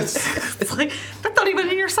take this. It's like, that's not even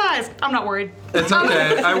in your size. I'm not worried. It's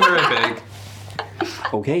okay, I wear it big.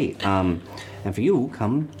 Okay, and for you,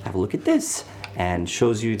 come have a look at this. And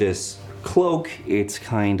shows you this cloak. It's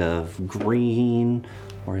kind of green,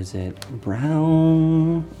 Or is it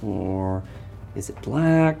brown? Or is it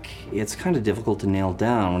black? It's kind of difficult to nail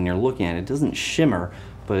down when you're looking at it. It doesn't shimmer,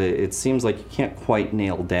 but it seems like you can't quite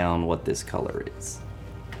nail down what this color is.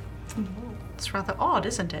 It's rather odd,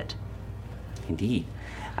 isn't it? Indeed.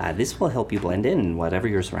 This will help you blend in whatever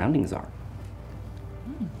your surroundings are.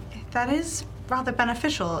 That is rather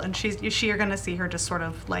beneficial. And you're going to see her just sort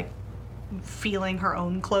of like feeling her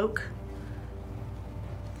own cloak.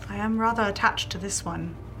 I am rather attached to this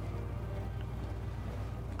one.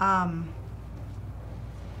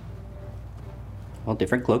 Well,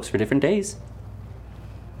 different cloaks for different days.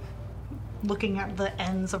 Looking at the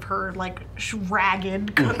ends of her like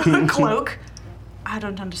ragged cloak, I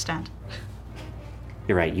don't understand.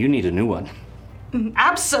 You're right, you need a new one.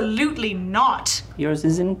 Absolutely not. Yours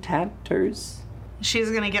is in tatters.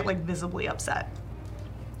 She's gonna get like visibly upset.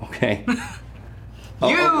 Okay.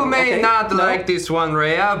 You may not like this one,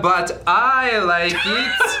 Rhea, but I like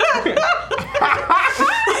it.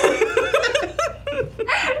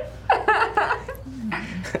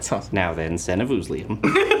 That's awesome. Now then, Senevuz, Liam.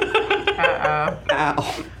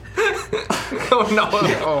 Ow. Oh no!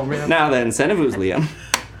 Oh man. Now then, Senevuz, Liam.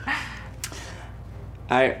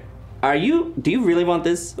 Do you really want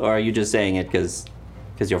this, or are you just saying it because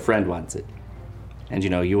your friend wants it, and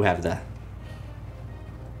you have the.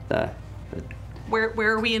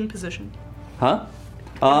 Where are we in position? Huh?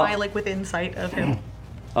 Am I like within sight of him?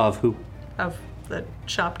 Of who? Of the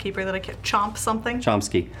shopkeeper that I kept Chomp something?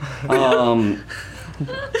 Chomsky.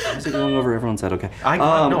 Is it going over everyone's head? Okay.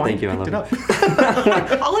 Thank you. I love it.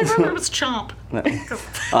 All I remember was Chomp.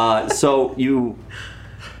 So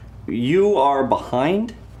you are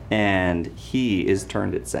behind, and he is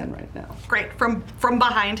turned at Sen right now. Great. From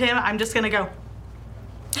behind him, I'm just gonna go.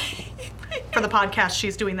 For the podcast,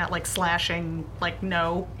 she's doing that like slashing, like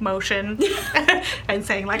no motion, and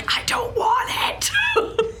saying like, I don't want it.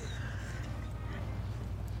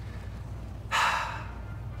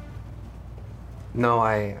 No,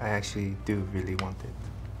 I actually do really want it.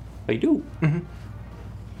 Oh, you do? Mm-hmm.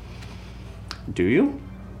 Do you?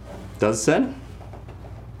 Does Sen?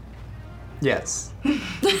 Yes.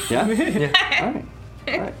 Yeah? Yeah.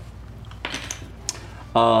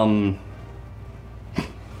 All right.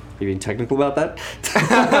 You being technical about that?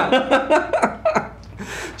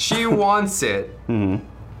 She wants it to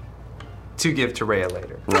give to Rhea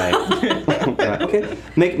later. Right. Okay.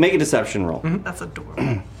 Make a deception roll. Mm-hmm. That's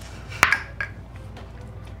adorable.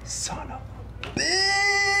 Son of a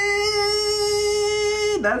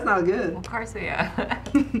That's not good. Of course, yeah.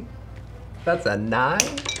 That's a 9.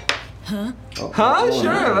 Huh?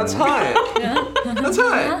 Sure, that's high. That's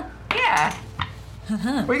high. Yeah.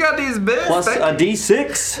 We got these bits. Plus a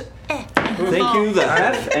D6. Thank you, the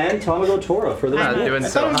Hef and Tamago Tora, for the Not doing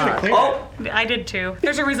so hot. Oh! I did too.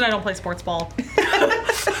 There's a reason I don't play sports ball.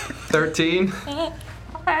 13.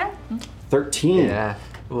 Okay. 13. Yeah.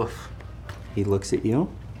 Oof. He looks at you.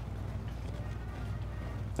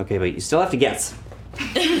 Okay, but you still have to guess.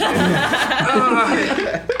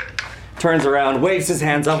 Turns around, waves his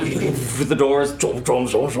hands up with the doors.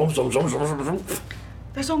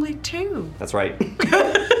 There's only 2. That's right.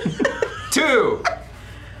 2.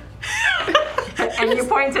 And you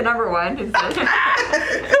point to number 1 instead.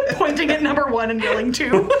 Pointing at number 1 and yelling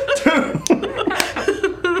 2.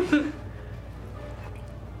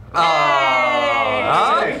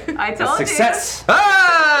 I told Success.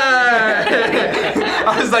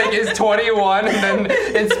 I was like, is 21 and then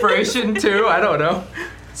inspiration 2? I don't know.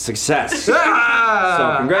 Success. So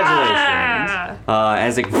congratulations.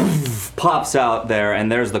 As it pops out there,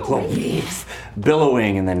 and there's the cloak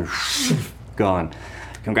billowing and then gone.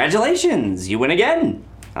 Congratulations, you win again.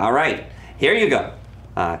 All right, here you go.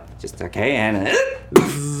 Just okay, and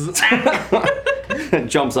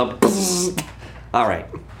jumps up. All right,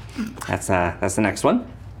 that's the next one.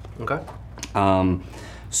 Okay.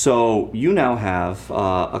 So you now have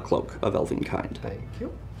a cloak of elven kind. Thank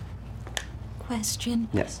you. Question.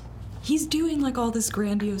 Yes. He's doing like all this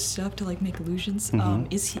grandiose stuff to like make illusions.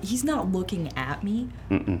 He's not looking at me?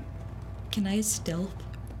 Mm-mm. Can I stealth?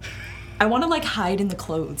 I want to like hide in the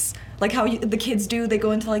clothes, like how the kids do. They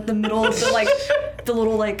go into like the middle of the like the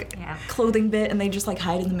little like clothing bit, and they just like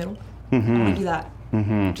hide in the middle. I want to do that.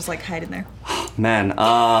 Just like hide in there. Man,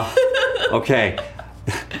 okay.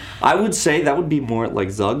 I would say that would be more at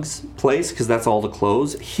like Zug's place, because that's all the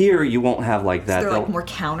clothes. Here, you won't have like that. So they're like more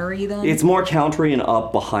countery then? It's more countery and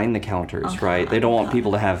up behind the counters, right? They don't want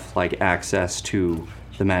people to have like access to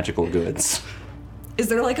the magical goods. Is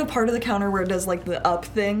there like a part of the counter where it does like the up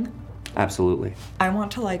thing? Absolutely. I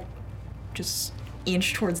want to like just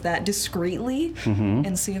inch towards that discreetly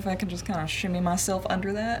and see if I can just kind of shimmy myself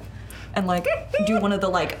under that. and like do one of the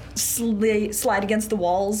like slide against the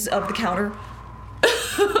walls of the counter.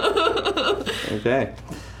 Okay.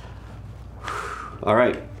 All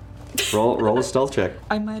right. Roll a stealth check.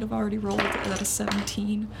 I might have already rolled at a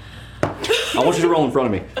 17. I want you to roll in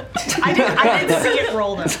front of me. I did see it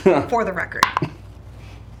roll though, for the record.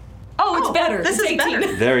 Oh, it's better. This it's is 18.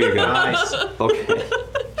 better. There you go. Nice. Okay.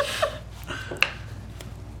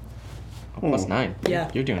 Plus 9. Yeah.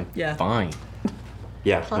 You're doing Yeah. fine.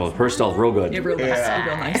 Yeah, well, her stealth real good. You're real nice. You're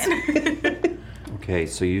real nice. Okay,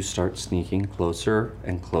 so you start sneaking closer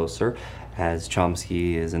and closer as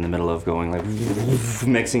Chomsky is in the middle of going like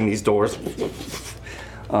mixing these doors.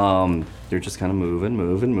 You're just kind of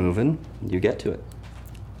moving. You get to it.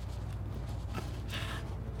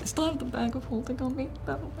 I still have the bag of holding on me.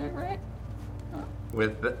 That'll be right.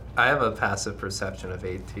 I have a passive perception of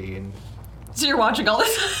 18. So you're watching all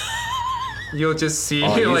this? You'll just see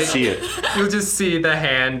you like see it. You'll just see the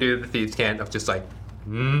hand do the thieves' cant of just like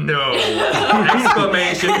no!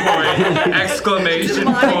 Exclamation point! Exclamation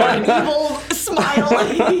point! Evil smile.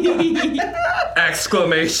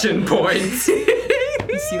 Exclamation point!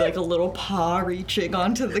 You see like a little paw reaching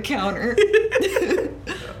onto the counter. Oh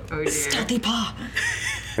dear. Stealthy paw.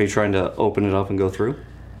 Are you trying to open it up and go through?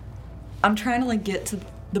 I'm trying to like get to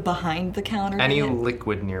the behind the counter. Any bit.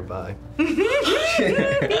 liquid nearby?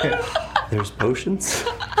 There's potions.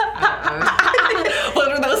 What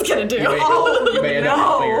are those gonna do? You may end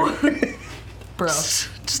up clear. Bro.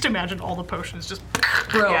 Just imagine all the potions just.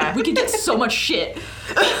 Bro, Yeah. we could get so much shit.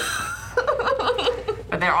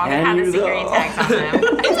 But they're all gonna have the security tags on them.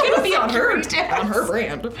 It's gonna be on her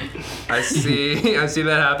brand. I see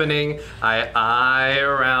that happening. I eye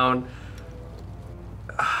around.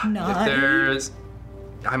 If there's,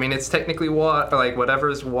 I mean, it's technically water, like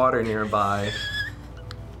whatever's water nearby.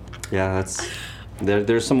 Yeah,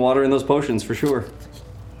 there's some water in those potions for sure.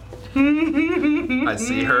 I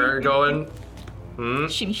see her going.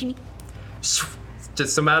 Shimmy, shimmy.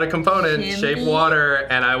 Just some out of component, shape water,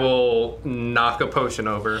 and I will knock a potion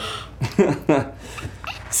over.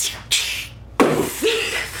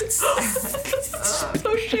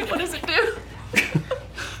 Oh shit, what does it do?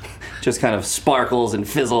 Just kind of sparkles and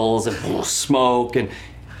fizzles and smoke and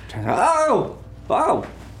oh.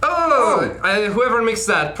 Whoever makes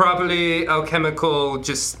that probably alchemical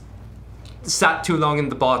just sat too long in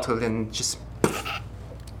the bottle and just.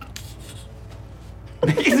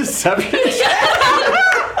 Make a deception check.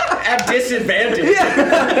 At disadvantage.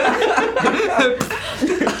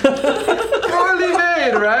 Poorly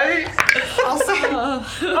made, right? I'll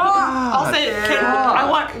say,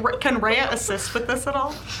 can Rhea assist with this at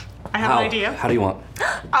all? I have an idea. How do you want?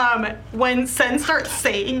 When Sen starts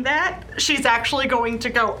saying that, she's actually going to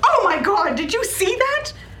go, "Oh my god, did you see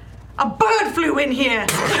that? A bird flew in here."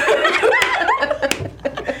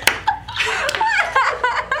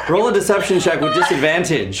 Roll a deception check with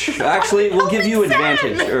disadvantage. Actually, we'll give you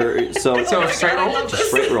advantage. So straight roll? Just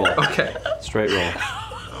straight roll. Okay. Straight roll.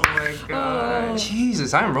 Oh my god.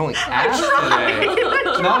 Jesus, I'm rolling ass today.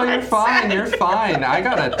 No, you're fine. You're fine. I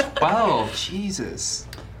got a 12. Jesus.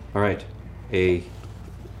 All right. A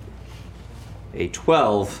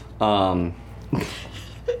 12. I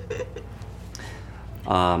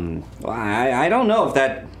don't know if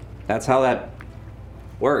that's how that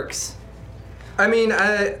works. I mean,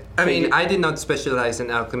 I did not specialize in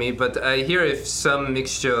alchemy, but I hear if some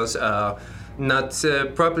mixtures are not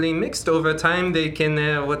properly mixed over time, they can,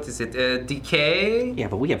 decay? Yeah,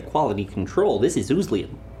 but we have quality control. This is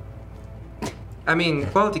Oozlium. I mean,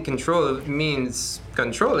 quality control means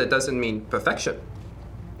control. It doesn't mean perfection.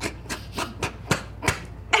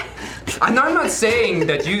 I'm not saying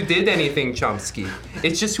that you did anything, Chomsky.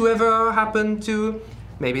 It's just whoever happened to,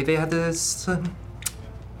 maybe they had this,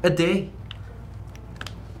 a day.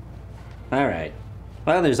 All right.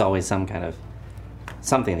 Well, there's always something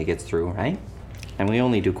that gets through, right? And we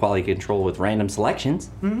only do quality control with random selections.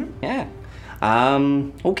 Mm-hmm. Yeah.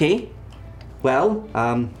 Okay. Well,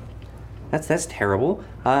 that's terrible.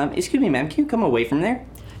 Excuse me, ma'am. Can you come away from there?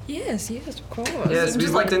 Yes, of course. Yes, we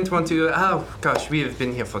didn't want to. Oh gosh, we have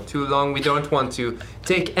been here for too long. We don't want to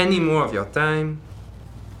take any more of your time.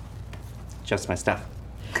 Just my stuff.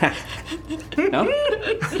 No?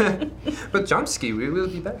 But Chomsky, we will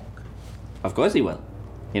be back. Of course he will.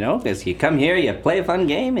 You know, because you come here, you play a fun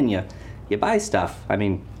game, and you buy stuff. I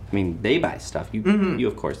mean, they buy stuff. You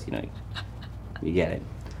of course, you get it.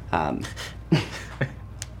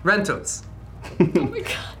 Rentals. Oh my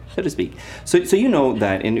god. So to speak. So you know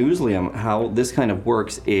that in Oozlium, how this kind of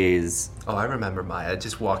works is... Oh, I remember Maya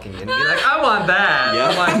just walking in and being like, I want that.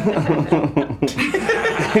 Yeah.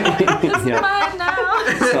 This is mine now.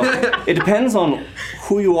 So it depends on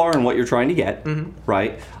who you are and what you're trying to get,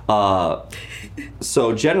 right?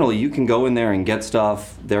 So generally, you can go in there and get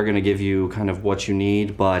stuff. They're going to give you kind of what you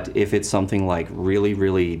need. But if it's something like really,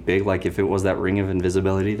 really big, like if it was that ring of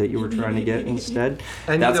invisibility that you were trying to get instead,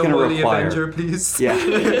 that's going to require. Avenger, please. Yeah.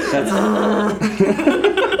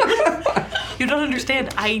 You don't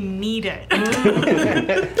understand. I need it.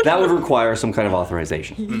 That would require some kind of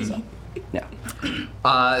authorization. So, yeah.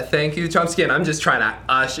 Thank you, Chomsky. And I'm just trying to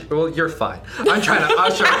usher. Well, you're fine. I'm trying to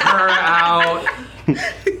usher her out. But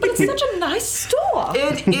it's such a nice store.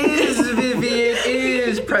 It is, Vivi. It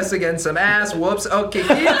is. Press against some ass. Whoops. Okay, keep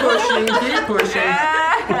pushing. Keep pushing.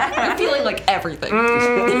 I'm feeling like everything.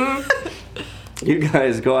 You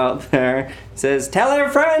guys go out there. It says, tell our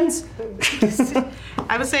friends.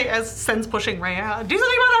 I would say, as Sen's pushing Rhea, do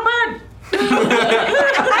something about that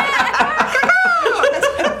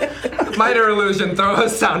bird. Minor illusion. Throw a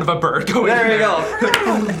sound of a bird going. There you go.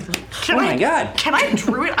 Can my God. Can I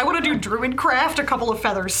druid? I want to do druid craft a couple of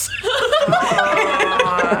feathers. Can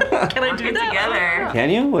I do that? Together. Can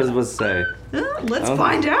you? What does it say? Let's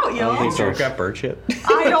find out, I y'all. don't think so. Got bird shit.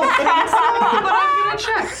 I don't think so, but I'm gonna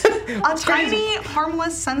check. A tiny,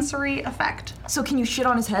 harmless sensory effect. So can you shit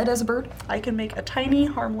on his head as a bird? I can make a tiny,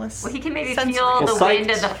 harmless. Well, he can maybe sensory. feel the sight-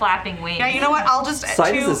 wind of the flapping wings. Yeah, you know what? I'll just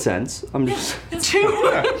Sight is a sense. I'm just.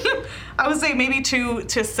 I would say maybe to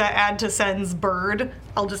add to Sen's bird.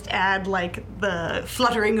 I'll just add like the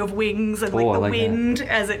fluttering of wings and like Oh, I the like that. wind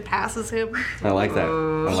as it passes him. I like that.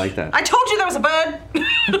 I like that. I told you there was a bird.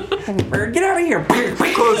 Bird, get out of here.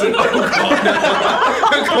 Close it.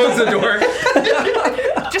 Close the door.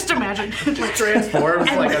 Just imagine. Like,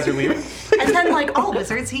 Transforms like as you're leaving. and then like all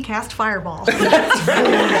wizards, he cast fireball.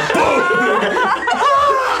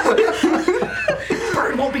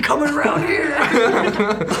 Bird won't be coming around here.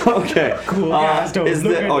 Okay. Cool guys don't is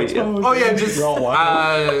look the- at oh, the yeah. toes. Oh yeah, just You're all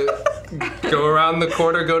walking. go around the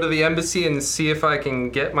corner, go to the embassy, and see if I can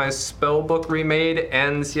get my spell book remade,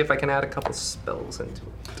 and see if I can add a couple spells into it.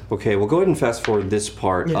 Okay, we'll go ahead and fast forward this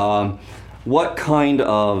part. What kind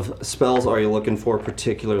of spells are you looking for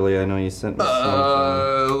particularly? I know you sent me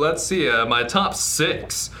some. Let's see. My top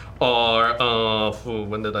 6 are.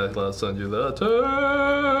 When did I last send you that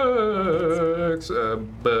text?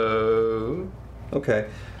 Okay.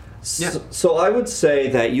 Yeah. So I would say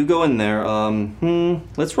that you go in there.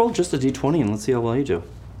 Let's roll just a d20 and let's see how well you do.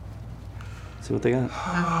 See what they got.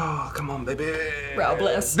 Oh, come on, baby. Brow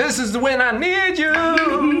bliss. This is when I need you.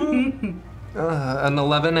 An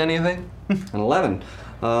 11, anything? An 11.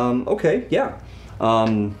 Okay, yeah.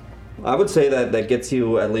 I would say that gets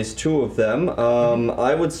you at least 2 of them.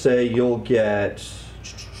 I would say you'll get.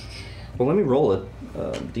 Well, let me roll it.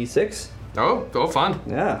 D6. Oh, fun.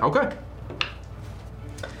 Yeah. Okay.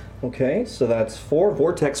 Okay, so that's 4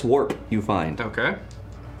 vortex warp you find. Okay.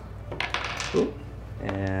 Ooh.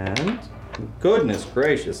 And goodness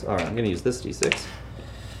gracious. All right, I'm gonna use this D6.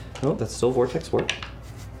 Oh, that's still vortex warp.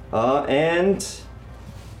 And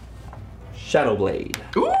Shadow Blade.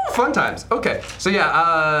 Ooh, fun times. Okay, so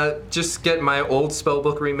yeah, just get my old spell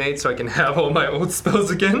book remade so I can have all my old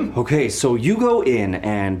spells again. Okay, so you go in,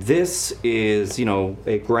 and this is,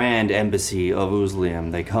 a grand embassy of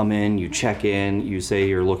Uzlium. They come in, you check in, you say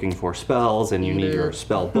you're looking for spells, and you need your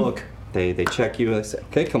spell book. They check you, they say,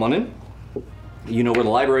 okay, come on in. You know where the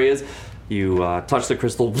library is. You touch the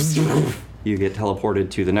crystal, you get teleported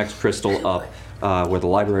to the next crystal up where the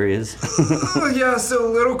library is. Oh yeah, so a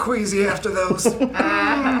little queasy after those.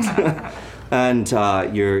 And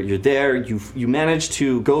you're there. You manage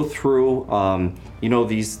to go through.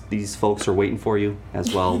 These folks are waiting for you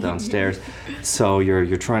as well downstairs. So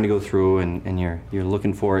you're trying to go through and you're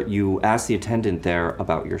looking for it. You ask the attendant there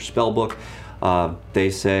about your spell book. They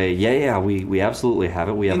say, yeah, we absolutely have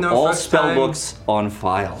it. We have all spell books on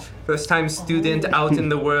file. First time student out in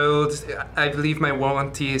the world. I believe my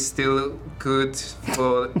warranty is still good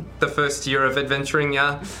for the first year of adventuring,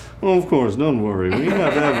 yeah? Oh, of course, don't worry. We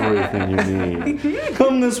have everything you need.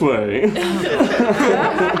 Come this way.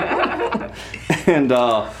 And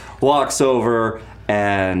walks over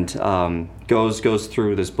and goes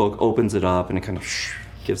through this book, opens it up, and it kind of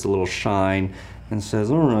gives a little shine and says,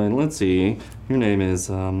 all right, let's see. Your name is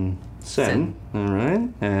Sen. All right.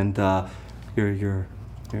 And your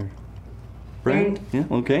brand? Yeah,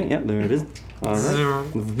 okay. Yeah, there it is. All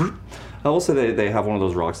right. Also, they have one of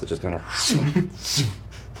those rocks that just kind of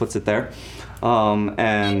puts it there. And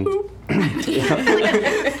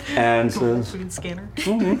says, scanner.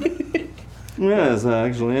 Okay. Yes,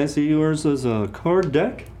 actually, I see yours as a card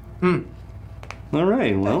deck. All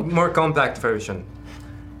right, well. More compact version.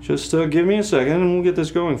 Just give me a second and we'll get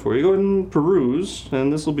this going for you. Go ahead and peruse,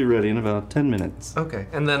 and this will be ready in about 10 minutes. Okay,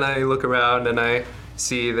 and then I look around and I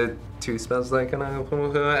see the 2 spells that can I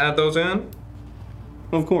add those in?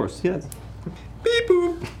 Of course, yes. Beep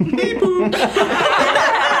boop, beep boop.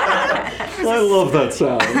 I love that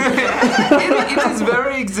sound. it is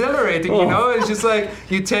very exhilarating, you know? It's just like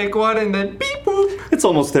you take one and then beep boop. It's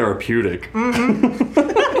almost therapeutic.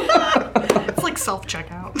 It's like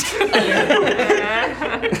self-checkout.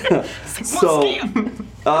 So,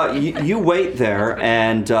 you wait there,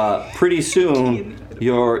 and pretty soon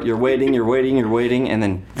you're waiting, and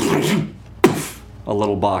then a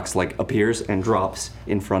little box like appears and drops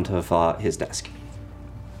in front of his desk.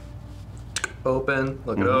 Open,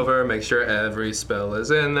 look it over, make sure every spell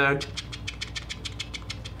is in there.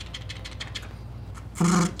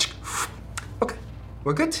 Okay,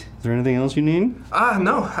 we're good. Is there anything else you need?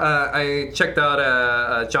 No. I checked out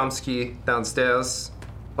Chomsky downstairs.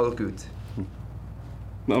 All good.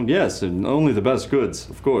 Oh, yes, and only the best goods,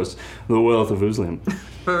 of course. The wealth of Uzlium.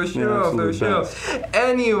 For sure.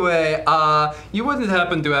 Anyway, you wouldn't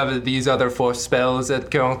happen to have these other 4 spells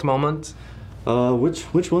at current moment?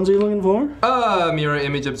 Which ones are you looking for? Mirror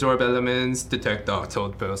image, absorb elements, detect dark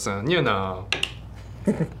third person, you know.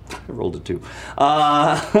 I rolled a 2.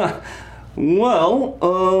 Well,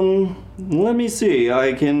 let me see.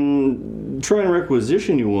 I can try and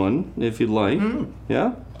requisition you one, if you'd like.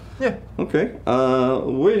 Yeah? Yeah. Okay.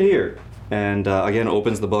 Wait here. And again,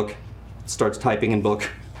 opens the book, starts typing in book,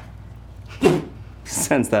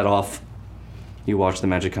 sends that off. You watch the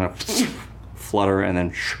magic kind of flutter and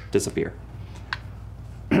then disappear.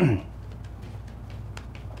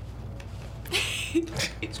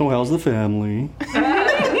 So how's the family?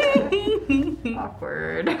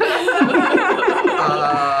 Awkward.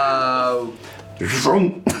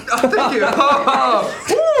 Thank you.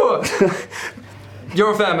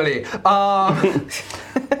 Your family.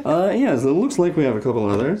 Yes, it looks like we have a couple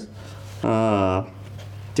others.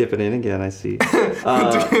 Dip it in again, I see.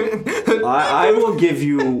 I will give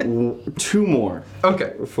you 2 more.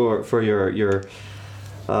 Okay. For your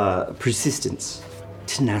persistence,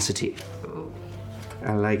 tenacity.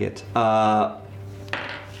 I like it.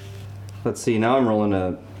 Let's see. Now I'm rolling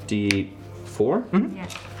a D4. Yeah.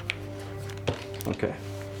 Okay.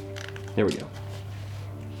 Here we go.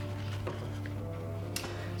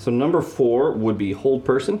 So number 4 would be hold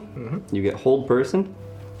person. You get hold person.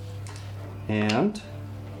 And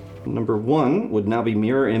number 1 would now be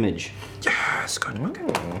mirror image. Yes, good.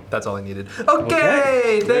 Okay. That's all I needed.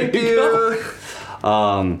 Okay, thank you.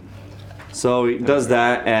 So he does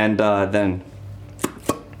that, and then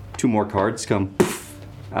 2 more cards come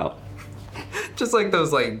out. Just like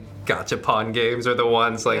those gachapon games are the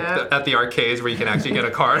ones at the arcades where you can actually get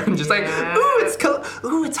a card and just ooh, it's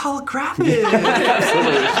holographic.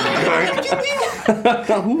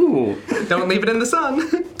 Ooh. Don't leave it in the sun.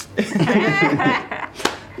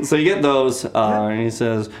 So you get those, and he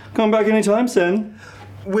says, "Come back anytime, Sen."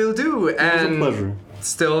 Will do. It was a pleasure.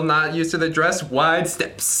 Still not used to the dress, wide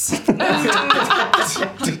steps.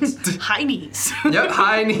 High knees. Yep,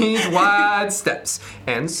 high knees, wide steps,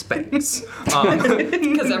 and Spanx.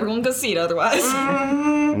 Because everyone can see it otherwise.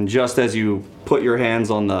 And just as you put your hands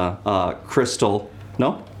on the crystal,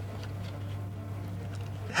 no?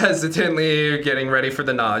 Hesitantly getting ready for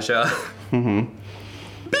the nausea.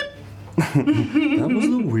 That was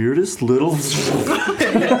the weirdest little...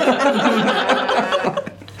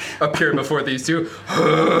 Appear before these 2.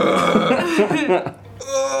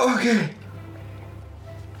 Okay.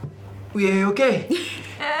 We okay?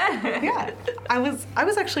 Yeah. I was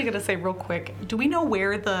actually gonna say real quick. Do we know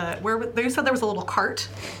where you said there was a little cart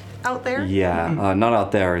out there? Yeah, not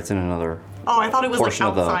out there. It's in another. Oh, I thought it was like portion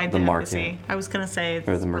of outside the the market. embassy. I was gonna say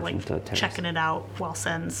Or the we're merchant terrace. checking it out while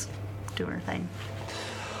Sen's doing her thing.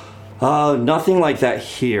 Nothing like that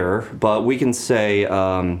here, but we can say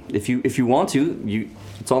if you want to,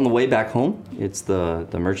 it's on the way back home. It's the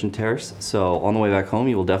merchant terrace. So on the way back home,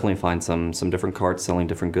 you will definitely find some different carts selling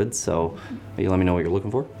different goods. So you let me know what you're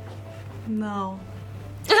looking for. No.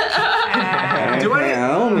 Do I,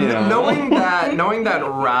 knowing that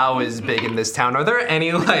Rao is big in this town, are there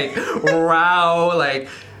any Rao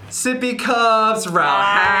sippy cups, Rao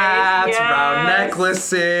hats, Rao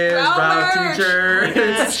necklaces, Rao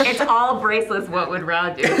t-shirts? It's all bracelets. What would Rao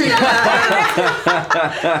do?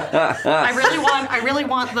 I really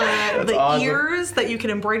want the awesome. ears that you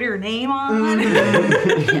can embroider your name on.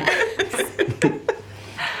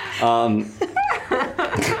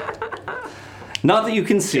 Not that you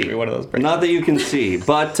can see. One of those Not that you can see.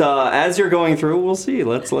 But as you're going through, we'll see.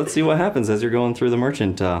 Let's see what happens as you're going through the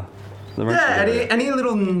merchant. Yeah, any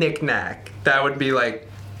little knick-knack that would be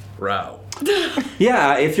Rao.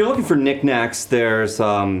 Yeah, if you're looking for knickknacks, there's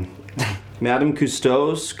Madame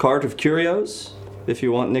Cousteau's Cart of Curios. If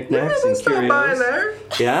you want knickknacks and curios. By there.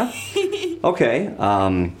 Yeah? Okay.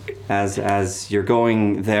 As you're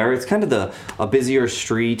going there, it's kind of a busier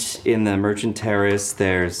street in the Merchant Terrace.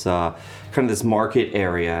 There's kind of this market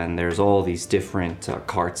area, and there's all these different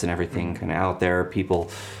carts and everything kind of out there.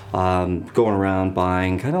 People going around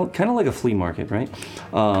buying, kind of like a flea market, right?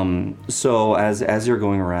 So as you're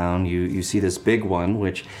going around, you see this big one,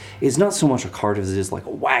 which is not so much a cart as it is like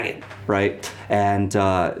a wagon, right? And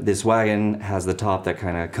this wagon has the top that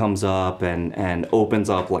kind of comes up and opens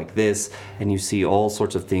up like this, and you see all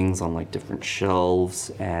sorts of things on like different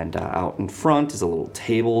shelves, and out in front is a little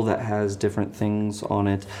table that has different things on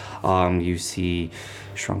it. You see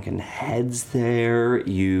shrunken heads there.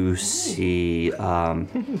 You see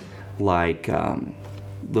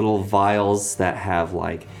little vials that have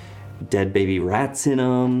like dead baby rats in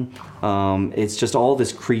them. It's just all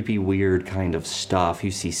this creepy, weird kind of stuff.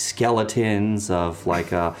 You see skeletons of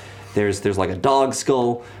like there's like a dog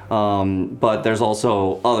skull, but there's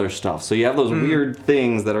also other stuff. So you have those weird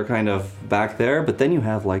things that are kind of back there, but then you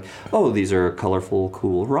have like, oh, these are colorful,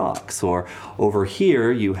 cool rocks. Or over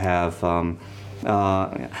here you have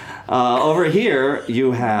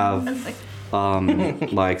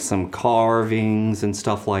like some carvings and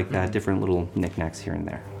stuff like that, different little knickknacks here and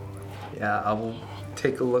there. Yeah, I will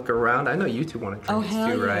take a look around. I know you two want to trinkets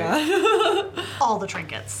too, right? Yeah. All the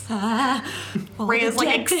trinkets. Rhea's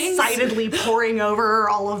like excitedly poring over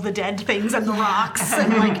all of the dead things and the rocks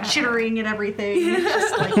and like chittering and everything.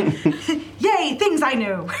 Just like, yay, things I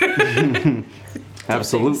know.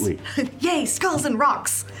 Absolutely. Yay, skulls and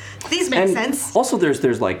rocks. These make sense. Also,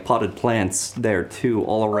 there's like potted plants there too,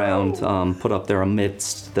 all around, put up there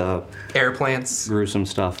amidst the air plants, gruesome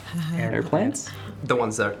stuff. Air plants? The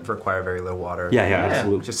ones that require very little water. Yeah,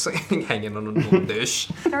 absolutely. Just like, hanging on a little dish.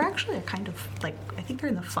 They're actually a kind of like, I think they're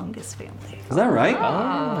in the fungus family. Is that right?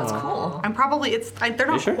 Oh, that's cool. I'm probably they're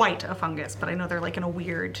not sure? quite a fungus, but I know they're like in a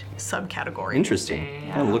weird subcategory.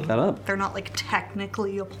 Interesting. I'll look that up. They're not like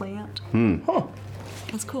technically a plant. Huh.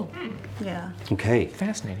 That's cool. Yeah. Okay.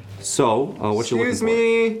 Fascinating. So, what you looking for?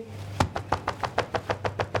 Excuse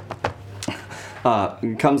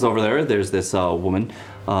me. Comes over there. There's this woman,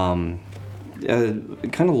 kind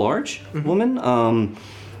of large woman,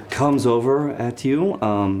 comes over at you.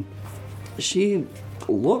 She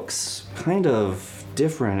looks kind of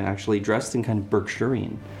different, actually, dressed in kind of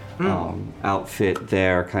Berkshirian outfit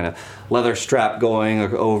there, kind of leather strap going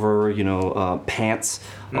over, pants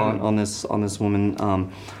on this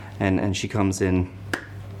woman, and she comes in,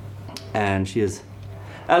 and she is,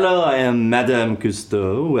 hello, I am Madame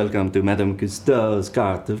Cousteau. Welcome to Madame Cousteau's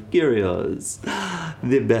Cart of Curios,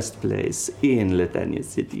 the best place in Letania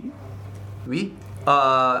City. We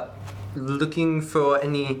looking for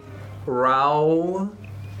any raw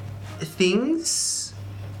things?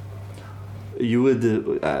 You would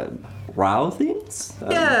raw things?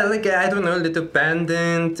 Yeah, like I don't know, a little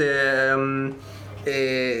pendant.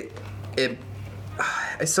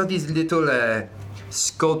 I saw these little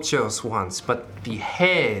sculptures once, but the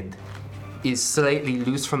head is slightly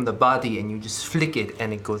loose from the body, and you just flick it,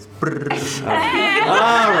 and it goes. All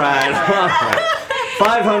right.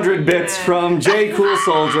 500 bits from J. Cool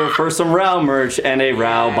Soldier for some Rao merch and a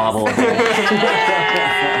Rao bobblehead.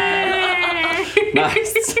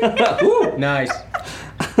 Nice. Woo, nice.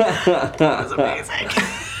 That was amazing.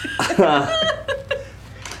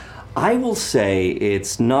 I will say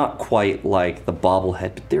it's not quite like the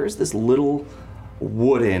bobblehead, but there is this little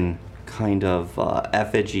wooden kind of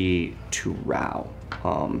effigy to Rao.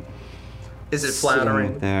 Is it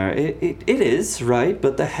flattering? There, it is, right?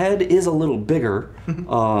 But the head is a little bigger,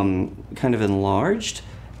 kind of enlarged,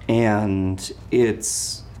 and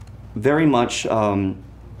it's very much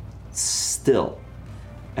still.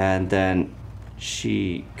 And then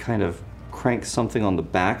she kind of cranks something on the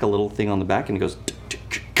back, a little thing on the back, and it goes,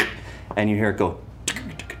 and you hear it go,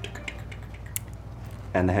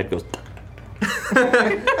 and the head goes.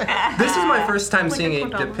 This is my first time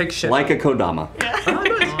seeing a depiction. Like a Kodama. Oh,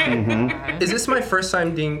 nice. Is this my first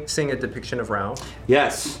time seeing a depiction of Rao?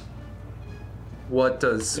 Yes. What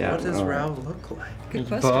does Rao look like? Good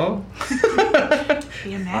question.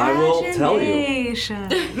 The I will tell you. imagination.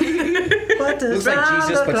 What does Looks like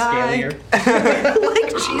Jesus, but scalier. Like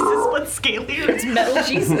Jesus, but scalier. It's metal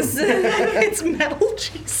Jesus. It's metal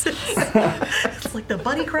Jesus. It's like the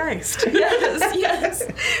Buddy Christ. Yes.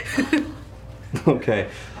 Okay.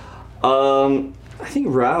 I think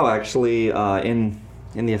Rao actually in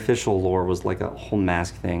the official lore was like a whole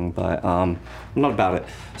mask thing, but I'm not about it.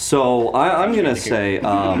 So I'm gonna say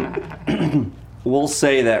we'll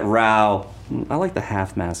say that Rao. I like the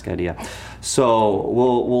half mask idea. So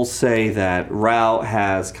we'll say that Rao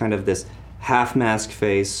has kind of this half mask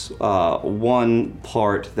face, one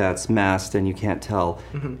part that's masked and you can't tell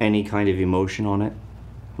any kind of emotion on it,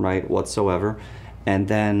 right, whatsoever. And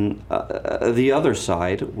then the other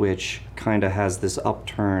side, which kind of has this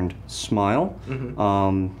upturned smile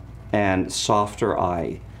and softer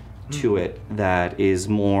eye to it that is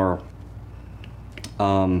more,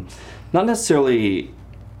 not necessarily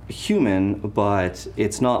human, but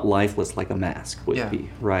it's not lifeless like a mask would be,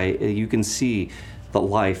 right? You can see the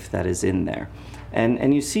life that is in there.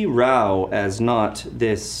 And you see Rao as not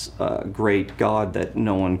this great god that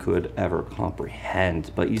no one could ever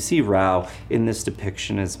comprehend, but you see Rao in this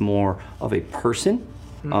depiction as more of a person,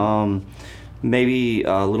 maybe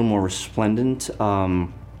a little more resplendent,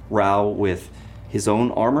 Rao with his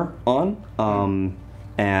own armor on,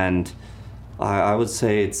 and I would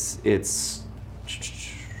say it's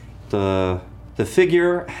the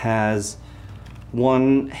figure has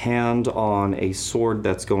one hand on a sword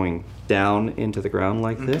that's going down into the ground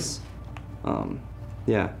like this.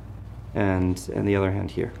 Yeah. And the other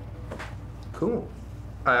hand here. Cool.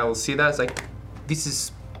 I'll see that. It's like, this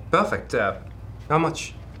is perfect. How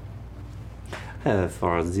much?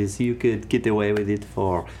 For this, you could get away with it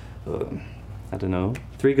for, I don't know,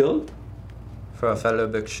 3 gold? For a fellow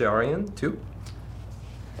Berkshirian, too?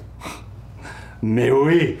 Mais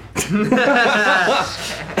oui!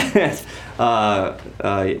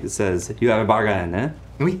 It says, you have a bargain, eh?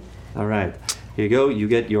 Oui. All right. Here you go. You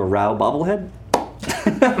get your Rao bobblehead. Rao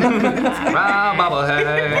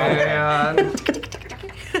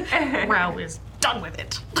bobblehead. Rao is done with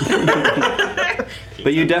it.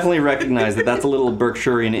 But you definitely recognize that that's a little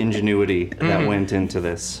Berkshirian ingenuity that went into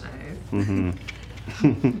this. I'm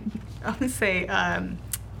gonna say,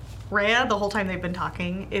 Rhea, the whole time they've been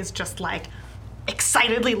talking, is just like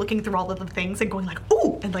excitedly looking through all of the things and going like,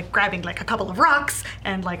 ooh, and like grabbing like a couple of rocks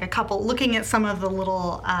and like a couple, looking at some of the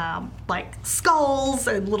little like skulls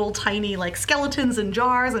and little tiny like skeletons and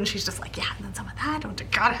jars, and she's just like, yeah, and then some of that,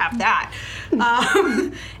 gotta have that.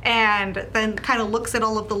 And then kind of looks at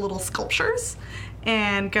all of the little sculptures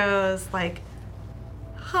and goes like,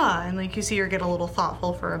 huh, and like you see her get a little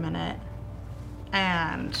thoughtful for a minute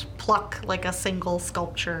and pluck like a single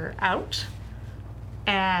sculpture out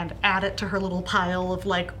and add it to her little pile of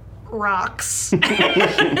like rocks and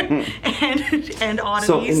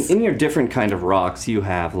oddities. So in your different kind of rocks, you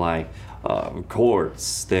have like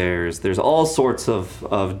quartz. There's all sorts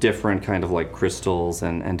of different kind of like crystals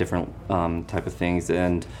and different type of things.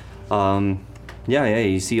 And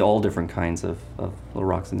you see all different kinds of little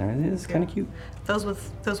rocks in there. It's kind of cute. Those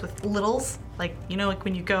with littles, like, you know, like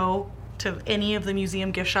when you go to any of the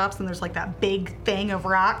museum gift shops and there's like that big thing of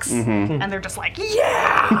rocks and they're just like,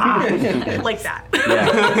 yeah, like that.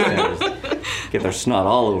 Yeah. Get their snot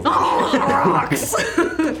all over. All the rocks.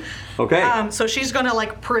 Okay. So she's gonna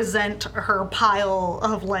like present her pile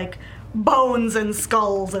of like bones and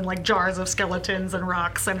skulls and like jars of skeletons and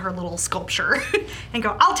rocks and her little sculpture and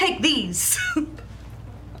go, I'll take these.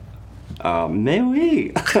 Mais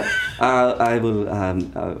oui. I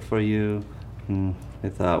will, for you,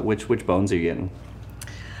 with which bones are you getting?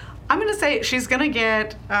 I'm gonna say she's gonna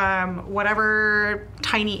get whatever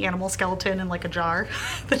tiny animal skeleton in like a jar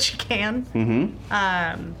that she can.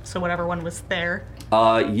 So whatever one was there.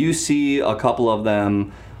 You see a couple of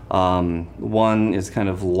them. One is kind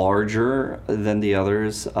of larger than the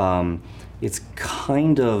others. It's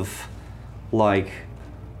kind of like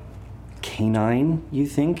canine, you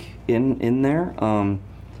think, in there.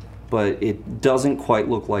 But it doesn't quite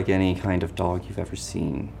look like any kind of dog you've ever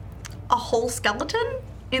seen. A whole skeleton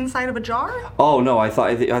inside of a jar? Oh no, I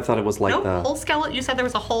thought it was like the whole skeleton. You said there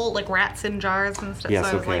was a whole like rats in jars and stuff. Yes,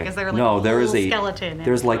 so I was okay. like, is there like no, a there whole is a skeleton?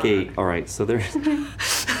 There's like a. All right, so there's.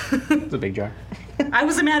 It's a big jar. I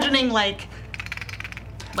was imagining like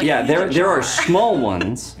yeah, there are small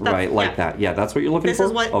ones, right, like that. Yeah, that's what you're looking this for?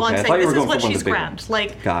 Is what, okay, well, I'm I saying thought you this were going is what for one of she's the big grabbed. ones.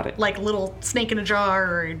 Like, got it. Like little snake in a jar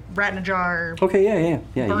or a rat in a jar. Okay, yeah.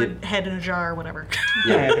 Bird head in a jar, whatever.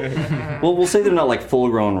 Yeah. Well, we'll say they're not like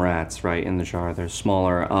full-grown rats, right, in the jar. They're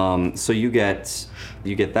smaller. So you get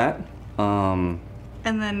that. And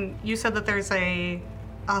then you said that there's a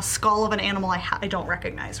skull of an animal I don't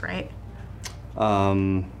recognize, right?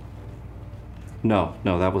 No,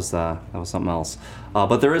 that was something else.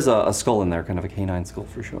 But there is a skull in there, kind of a canine skull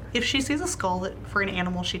for sure. If she sees a skull that for an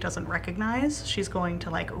animal she doesn't recognize, she's going to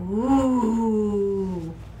like,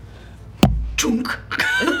 ooh, chunk.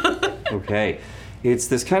 Okay, it's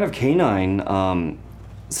this kind of canine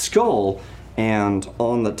skull, And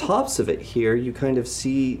on the tops of it here, you kind of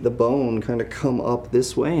see the bone kind of come up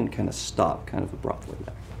this way and kind of stop kind of abruptly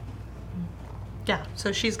there. Yeah,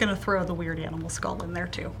 so she's gonna throw the weird animal skull in there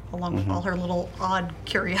too, along with all her little odd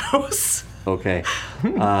curios. Okay.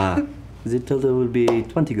 The total will be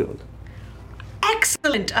 20 gold.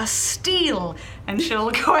 Excellent, a steal! And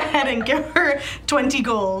she'll go ahead and give her 20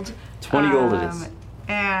 gold. 20 gold it is.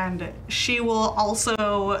 And she will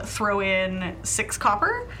also throw in 6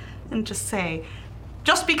 copper and just say,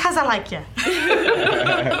 just because I like you.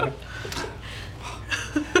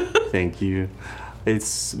 Thank you.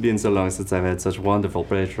 It's been so long since I've had such wonderful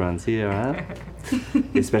patrons here, huh?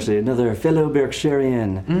 Especially another fellow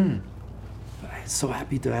Berkshirian. I'm so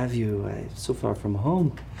happy to have you so far from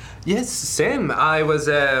home. Yes, same. I was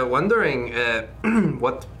wondering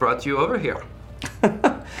what brought you over here.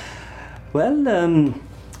 Well,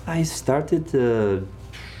 I started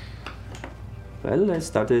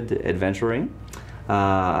adventuring.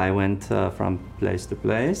 I went from place to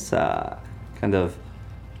place, kind of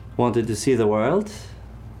wanted to see the world,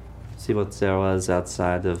 see what there was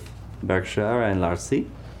outside of Berkshire and Larcy.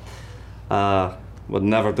 But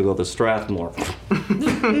never to go to Strathmore.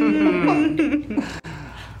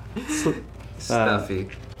 Stuffy.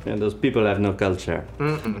 Yeah, those people have no culture.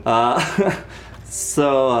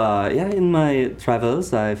 In my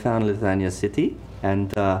travels, I found Lithuania City,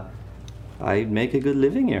 and I make a good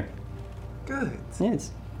living here. Good.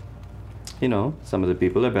 Yes. You know, some of the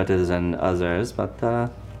people are better than others, but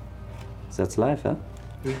that's life, huh?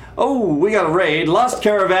 Oh, we got a raid. Lost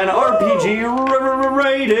Caravan RPG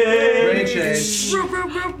raided. Raid Shades.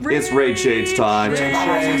 It's Raid Shades time.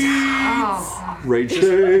 Raid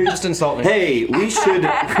Shades. Just insult me. Hey, we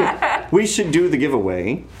should do the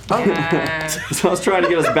giveaway. So I was trying to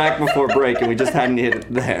get us back before break, and we just hadn't hit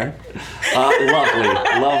it there.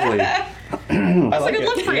 Lovely. I like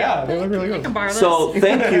it. Yeah, they look really good. So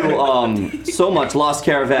thank you so much, Lost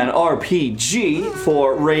Caravan RPG,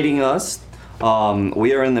 for raiding us.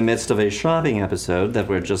 We are in the midst of a shopping episode that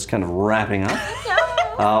we're just kind of wrapping up.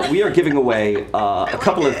 We are giving away a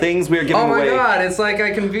couple of things. We are giving away. Oh my god, it's like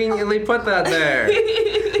I conveniently put that there.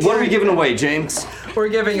 What are we giving away, James? We're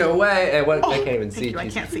giving away I can't even see. I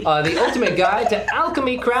can't see. The ultimate guide to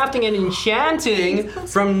alchemy, crafting, and enchanting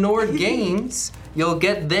from Nord Games. You'll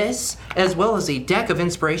get this, as well as a deck of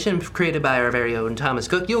inspiration created by our very own Thomas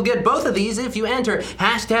Cook. You'll get both of these if you enter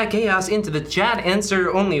 #chaos into the chat.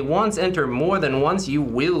 Answer only once, enter more than once, you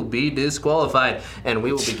will be disqualified. And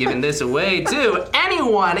we will be giving this away to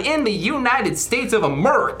anyone in the United States of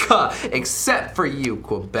America, except for you,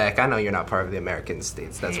 Quebec. I know you're not part of the American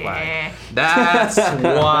states, that's why. That's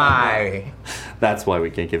why. That's why we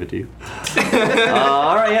can't give it to you.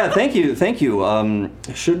 All right, yeah, thank you.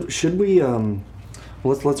 Should we,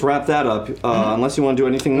 let's wrap that up, unless you want to do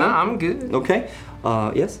anything more? Nah, I'm good. Okay,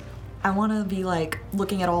 yes? I want to be like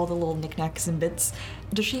looking at all the little knickknacks and bits.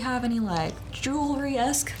 Does she have any like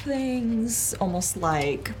jewelry-esque things, almost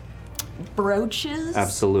like brooches?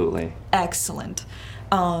 Absolutely. Excellent.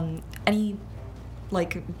 Any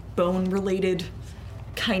like bone-related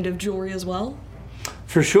kind of jewelry as well?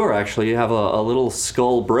 For sure, actually, you have a little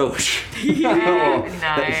skull brooch that you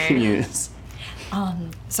can use.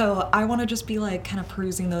 So I want to just be like kind of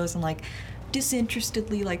perusing those and like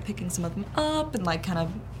disinterestedly like picking some of them up and like kind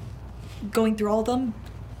of going through all of them.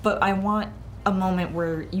 But I want a moment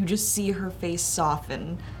where you just see her face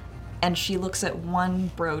soften and she looks at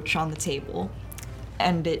one brooch on the table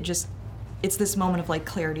and it's this moment of like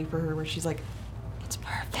clarity for her where she's like, it's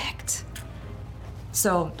perfect.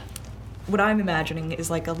 So what I'm imagining is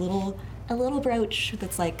like a little brooch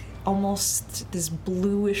that's like almost this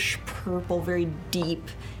bluish purple, very deep,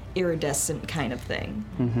 iridescent kind of thing.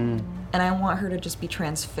 Mm-hmm. And I want her to just be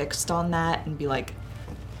transfixed on that and be like,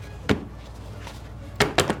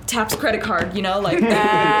 taps credit card, you know, like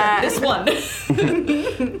this one.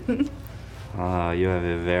 You have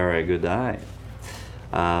a very good eye.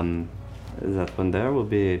 That one there will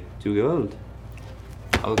be 2 gold.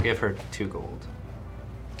 I'll give her 2 gold.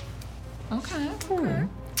 Okay.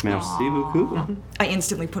 Merci beaucoup. I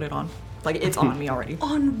instantly put it on. Like, it's on me already.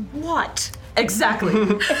 On what? Exactly.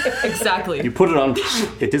 Exactly. You put it on,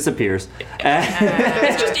 it disappears.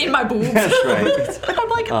 It's just in my boobs. That's right. I'm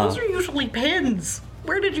like, those are usually pins.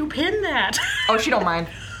 Where did you pin that? Oh, she don't mind.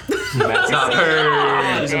 That's not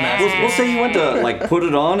her. We'll say you went to like put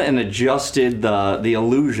it on and adjusted the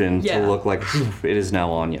illusion to look like it is now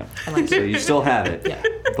on you. So you still have it,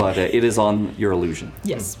 but it is on your illusion.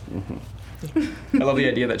 Yes. Mm-hmm. I love the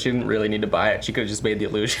idea that she didn't really need to buy it. She could have just made the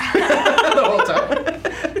illusion the whole time.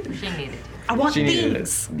 She needed it. I want She needed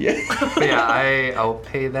things. it. Yeah. But yeah, I'll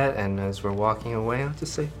pay that, and as we're walking away, I'll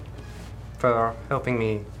just say, for helping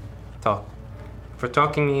me talk. For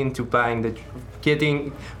talking me into buying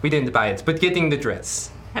we didn't buy it, but getting the dress.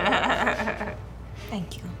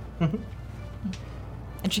 Thank you.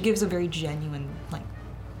 And she gives a very genuine, like,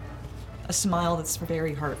 a smile that's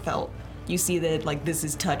very heartfelt. You see that, like, this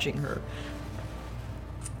is touching her.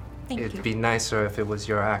 Thank It'd you. be nicer if it was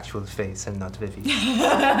your actual face and not Vivi.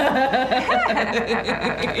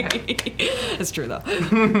 It's true, though.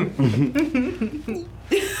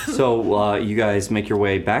 So, you guys make your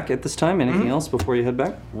way back at this time. Anything else before you head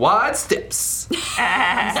back? Wide steps.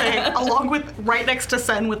 Along with right next to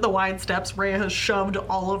Sen with the wide steps, Rhea has shoved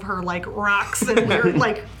all of her like rocks and weird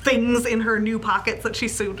like things in her new pockets that she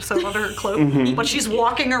sewed under her cloak. But she's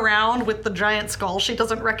walking around with the giant skull she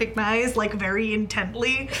doesn't recognize like very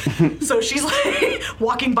intently. So she's like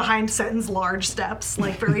walking behind Sen's large steps,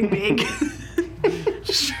 like very big.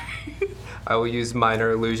 I will use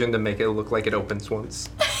minor illusion to make it look like it opens once.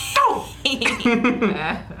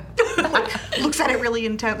 Looks at it really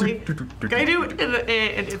intently. Can I do an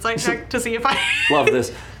insight check to see if I... Love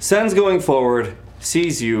this. Sen's going forward,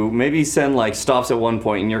 sees you. Maybe Sen like stops at one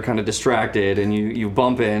point and you're kind of distracted and you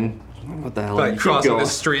bump in. What the hell? Like Keep crossing going. the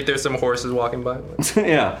street, there's some horses walking by.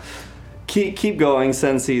 Yeah. Keep going.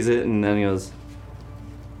 Sen sees it and then he goes...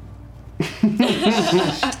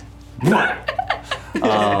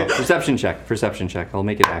 Perception check. I'll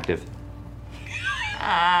make it active.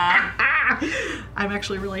 I'm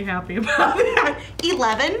actually really happy about that.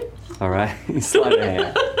 11. All right. Slide a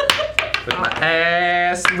hand. With my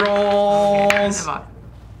ass rolls.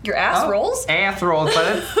 Your ass rolls? Ass rolls,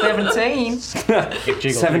 but it's 17.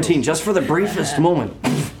 17, just for the briefest moment.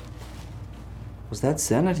 Was that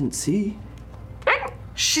Sen? I didn't see.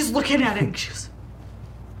 She's looking at it and she goes,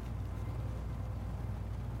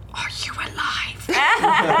 "Are you alive?"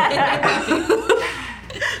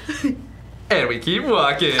 And we keep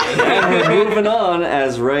walking. And we're moving on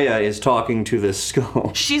as Rhea is talking to this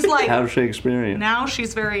skull. She's like... How Shakespearean. Now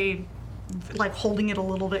she's very, like, holding it a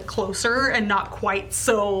little bit closer and not quite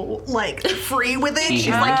so, like, free with it. She's,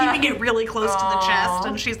 like, keeping it really close to the chest.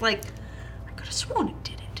 And she's like, I could have sworn it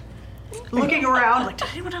didn't. Looking around, like, did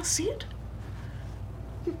anyone else see it?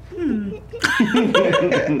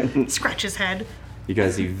 Scratch his head. You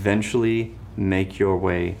guys eventually make your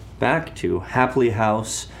way back to Hapley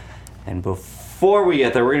House. And before we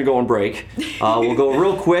get there, we're going to go on break. We'll go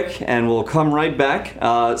real quick and we'll come right back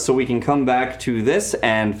so we can come back to this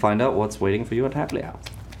and find out what's waiting for you at Hapley House.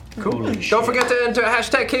 Cool. Don't forget to enter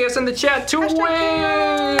hashtag chaos in the chat to win.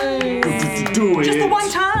 Do it. Just the one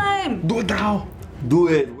time. Do it now. Do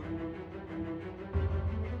it.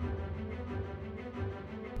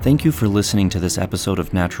 Thank you for listening to this episode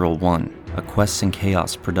of Natural One, a Quests and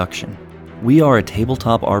Chaos production. We are a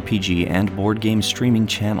tabletop RPG and board game streaming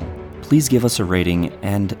channel. Please give us a rating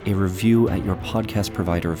and a review at your podcast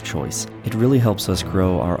provider of choice. It really helps us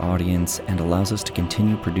grow our audience and allows us to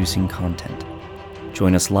continue producing content.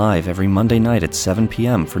 Join us live every Monday night at 7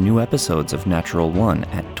 p.m. for new episodes of Natural One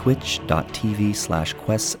at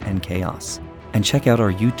twitch.tv/questsandchaos. And check out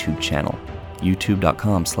our YouTube channel,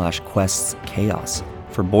 youtube.com/questschaos,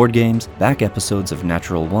 for board games, back episodes of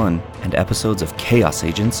Natural One, and episodes of Chaos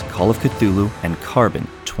Agents, Call of Cthulhu, and Carbon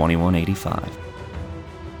 2185.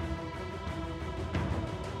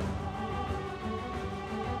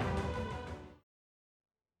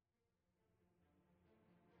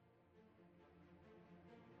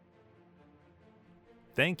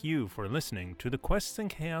 Thank you for listening to the Quests and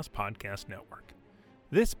Chaos Podcast Network.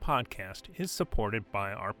 This podcast is supported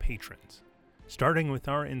by our patrons, starting with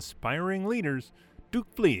our inspiring leaders,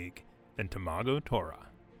 Duke Fleeg and Tamago Tora.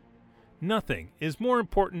 Nothing is more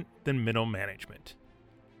important than middle management.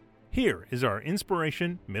 Here is our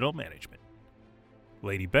inspiration middle management.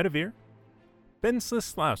 Lady Bedivere, Ben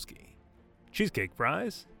Slislawski, Cheesecake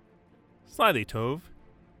Fries, Slyly Tove,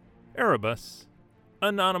 Erebus,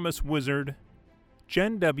 Anonymous Wizard,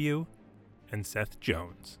 Jen W., and Seth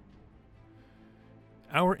Jones.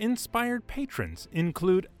 Our inspired patrons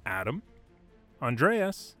include Adam,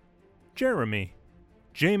 Andreas, Jeremy,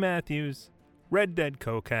 Jay Matthews, Red Dead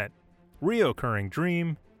Coquette, Reoccurring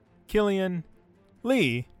Dream, Killian,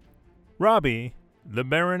 Lee, Robbie, the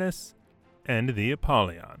Baroness, and the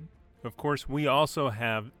Apollyon. Of course, we also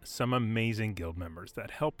have some amazing guild members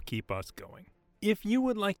that help keep us going. If you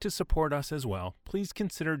would like to support us as well, please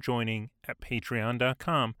consider joining at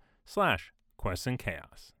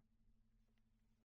patreon.com/questsandchaos.